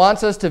God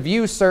wants us to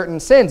view certain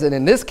sins. And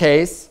in this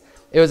case,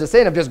 it was a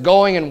sin of just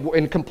going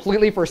and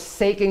completely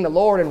forsaking the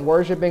Lord and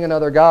worshiping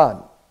another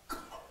god,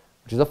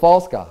 which is a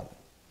false god.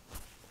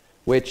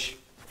 Which,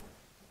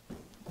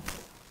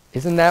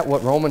 isn't that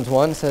what Romans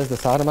 1 says the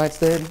Sodomites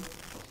did?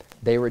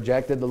 They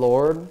rejected the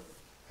Lord,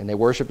 and they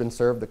worshiped and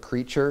served the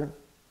creature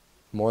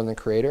more than the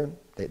Creator.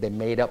 They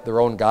made up their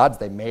own gods.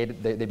 They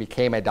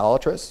became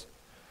idolatrous.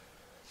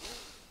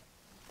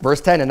 Verse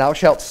 10, "And thou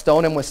shalt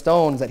stone him with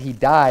stones, that he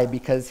die,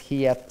 because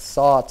he hath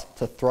sought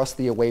to thrust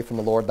thee away from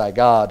the Lord thy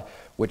God,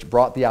 which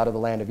brought thee out of the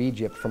land of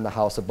Egypt, from the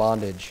house of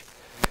bondage.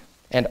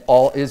 And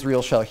all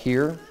Israel shall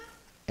hear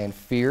and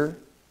fear,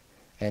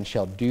 and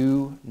shall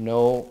do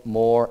no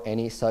more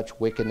any such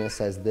wickedness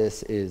as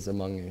this is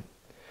among you."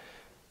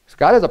 So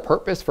God has a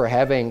purpose for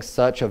having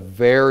such a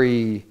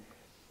very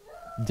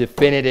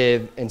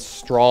definitive and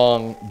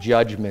strong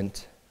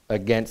judgment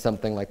against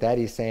something like that.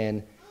 He's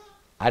saying,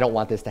 I don't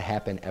want this to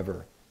happen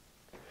ever.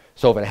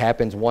 So if it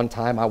happens one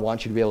time, I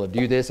want you to be able to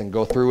do this and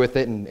go through with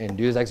it and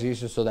do this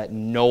execution so that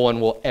no one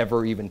will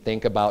ever even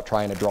think about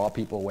trying to draw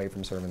people away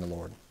from serving the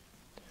Lord.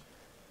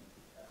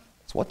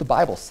 It's what the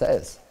Bible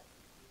says.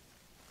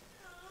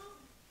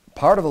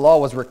 part of the law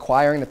was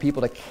requiring the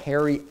people to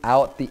carry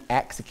out the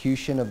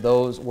execution of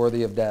those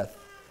worthy of death.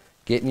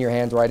 Getting your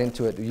hands right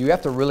into it. You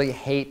have to really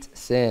hate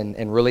sin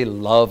and really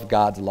love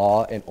God's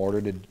law in order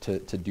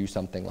to do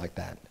something like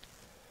that.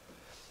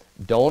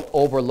 Don't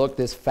overlook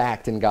this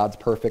fact in God's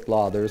perfect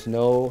law. There's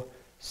no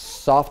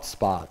soft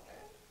spot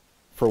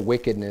for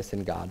wickedness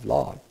in God's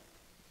law.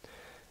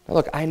 Now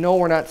look, I know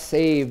we're not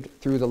saved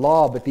through the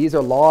law, but these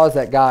are laws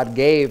that God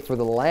gave for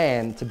the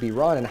land to be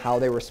run and how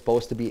they were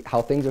supposed to be,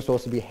 how things are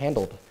supposed to be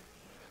handled.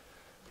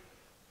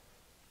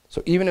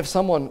 So even if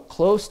someone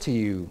close to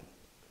you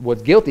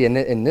was guilty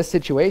in this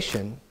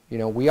situation, you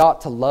know, we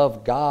ought to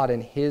love God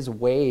and His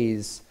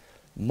ways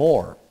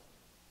more.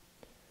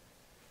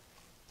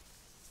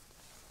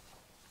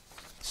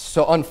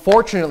 So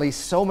unfortunately,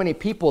 so many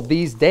people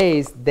these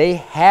days, they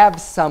have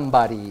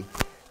somebody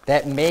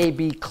that may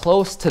be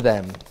close to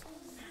them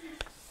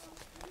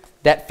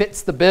that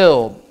fits the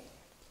bill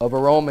of a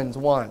Romans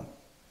 1.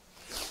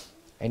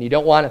 And you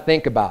don't want to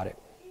think about it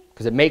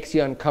because it makes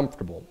you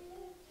uncomfortable.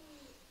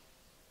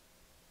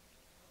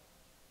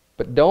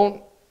 But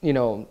don't, you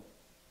know,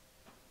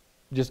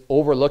 just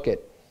overlook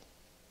it.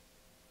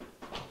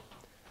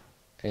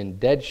 And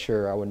dead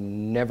sure, I would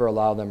never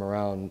allow them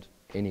around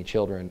any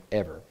children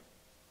ever.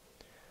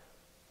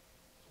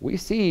 We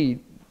see,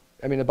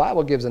 I mean, the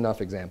Bible gives enough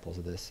examples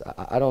of this.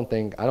 I don't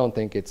think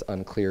it's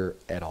unclear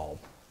at all.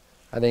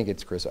 I think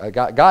it's crystal.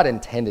 God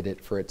intended it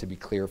for it to be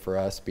clear for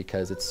us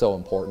because it's so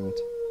important.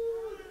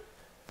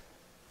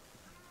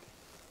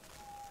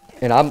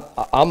 And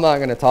I'm not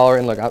going to tolerate.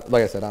 And look,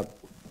 like I said,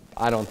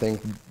 I don't think,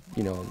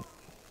 you know,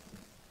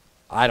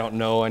 I don't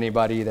know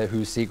anybody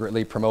who's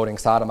secretly promoting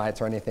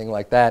sodomites or anything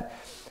like that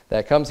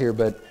comes here.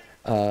 But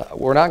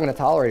we're not going to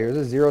tolerate it.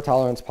 There's a zero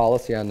tolerance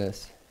policy on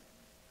this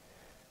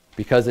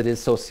because it is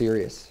so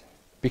serious.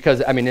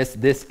 Because I mean,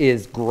 this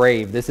is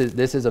grave. This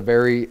is a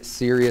very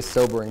serious,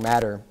 sobering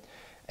matter.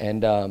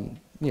 And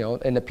you know,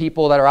 and the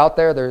people that are out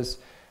there,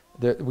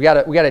 we got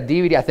a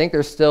DVD. I think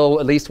there's still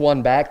at least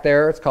one back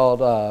there. It's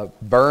called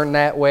 "Burn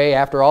That Way."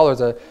 After all,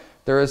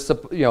 there is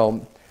you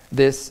know,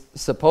 this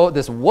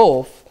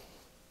wolf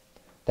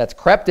that's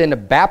crept into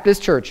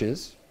Baptist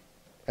churches,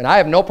 and I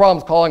have no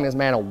problems calling this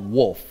man a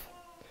wolf.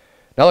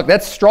 Now look,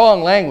 that's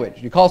strong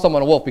language. You call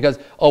someone a wolf because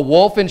a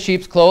wolf in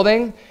sheep's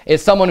clothing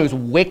is someone who's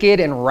wicked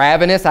and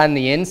ravenous on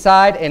the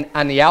inside, and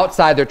on the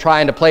outside they're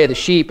trying to play the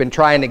sheep and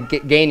trying to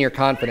gain your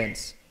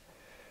confidence.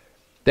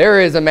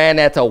 There is a man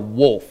that's a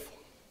wolf.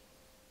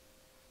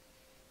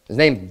 His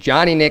name's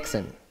Johnny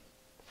Nixon.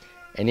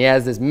 And he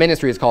has this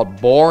ministry. It's called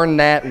Born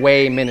That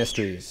Way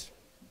Ministries.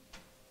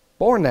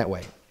 Born that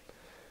way.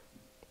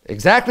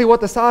 Exactly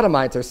what the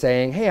sodomites are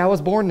saying. Hey, I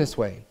was born this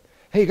way.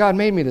 Hey, God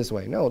made me this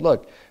way. No,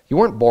 look, you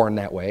weren't born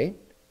that way.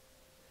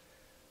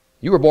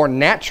 You were born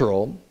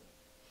natural,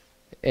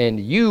 and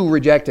you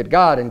rejected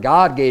God, and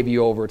God gave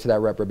you over to that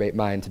reprobate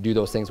mind to do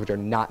those things which are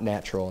not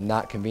natural,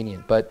 not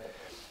convenient. But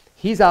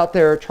he's out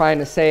there trying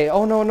to say,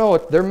 oh, no,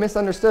 they're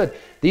misunderstood.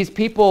 These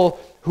people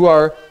who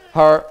are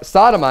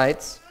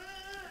sodomites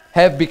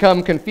have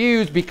become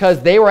confused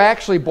because they were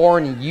actually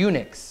born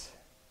eunuchs.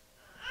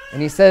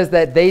 And he says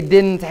that they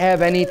didn't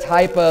have any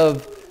type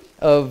of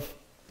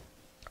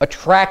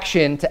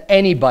attraction to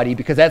anybody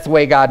because that's the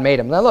way God made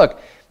them. Now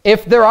look,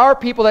 if there are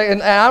people that,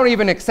 and I don't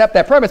even accept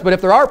that premise, but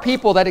if there are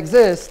people that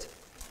exist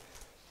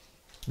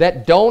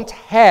that don't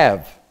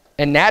have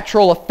a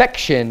natural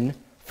affection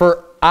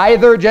for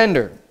either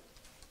gender,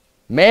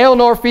 male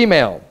nor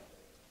female,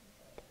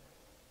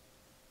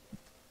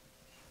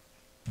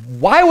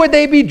 why would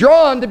they be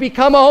drawn to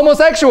become a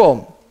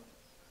homosexual?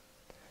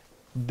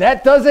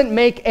 That doesn't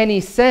make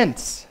any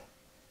sense.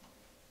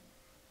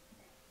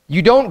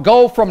 You don't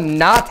go from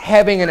not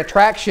having an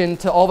attraction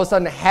to all of a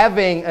sudden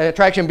having an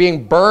attraction,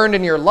 being burned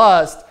in your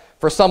lust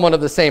for someone of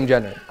the same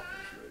gender.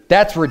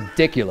 That's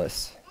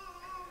ridiculous.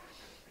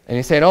 And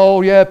he's saying,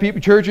 oh yeah,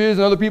 churches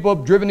and other people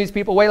have driven these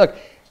people away. Look,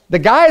 the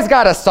guy's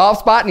got a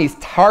soft spot and he's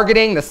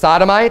targeting the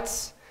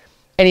sodomites.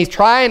 And he's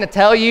trying to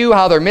tell you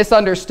how they're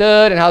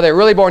misunderstood and how they're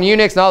really born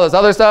eunuchs and all this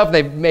other stuff.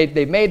 They've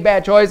made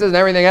bad choices and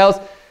everything else.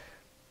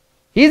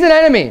 He's an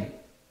enemy.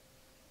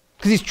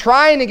 Because he's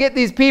trying to get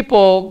these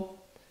people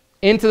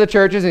into the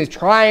churches, and he's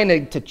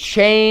trying to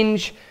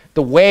change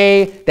the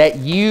way that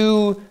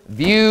you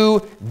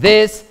view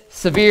this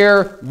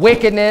severe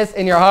wickedness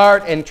in your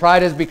heart and try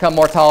to become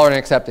more tolerant and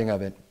accepting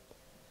of it.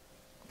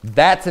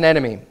 That's an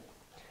enemy.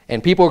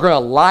 And people who are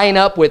going to line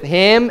up with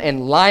him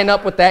and line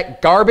up with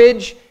that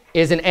garbage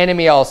is an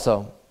enemy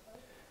also.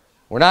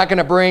 We're not going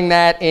to bring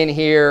that in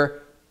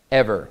here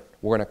ever.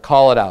 We're going to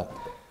call it out.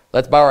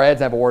 Let's bow our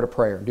heads and have a word of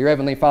prayer. Dear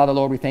Heavenly Father,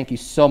 Lord, we thank you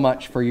so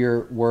much for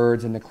your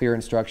words and the clear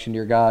instruction,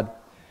 dear God.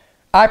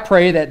 I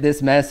pray that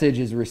this message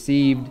is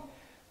received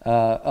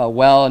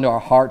well into our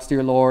hearts,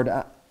 dear Lord.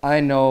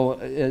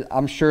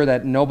 I'm sure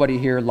that nobody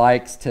here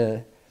likes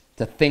to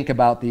think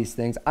about these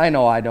things. I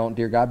know I don't,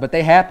 dear God, but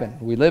they happen.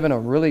 We live in a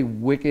really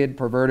wicked,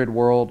 perverted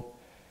world.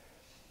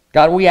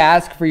 God, we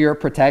ask for your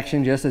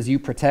protection just as you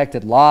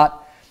protected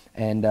Lot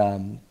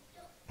and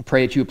I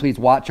pray that you would please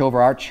watch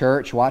over our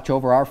church, watch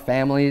over our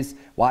families,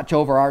 watch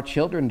over our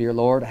children, dear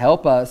Lord.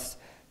 Help us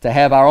to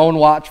have our own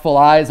watchful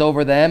eyes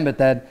over them, but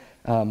that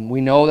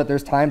we know that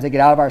there's times they get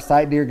out of our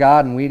sight, dear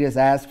God, and we just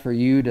ask for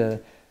you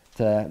to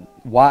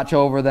watch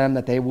over them,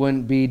 that they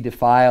wouldn't be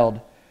defiled.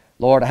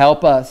 Lord,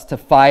 help us to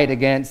fight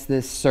against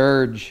this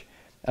surge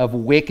of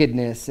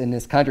wickedness in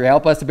this country.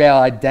 Help us to be able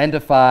to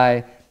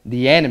identify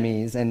the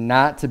enemies and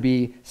not to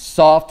be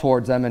soft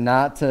towards them and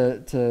not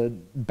to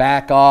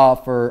back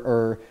off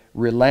or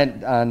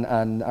relent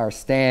on our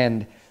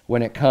stand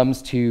when it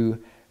comes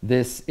to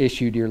this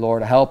issue, dear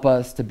Lord. Help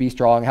us to be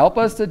strong. Help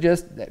us to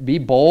just be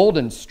bold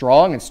and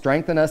strong and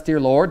strengthen us, dear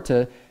Lord,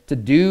 to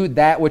do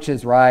that which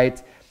is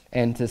right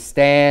and to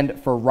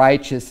stand for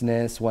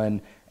righteousness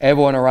when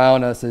everyone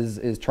around us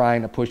is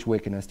trying to push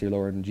wickedness, dear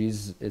Lord.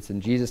 It's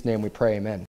in Jesus' name we pray, amen.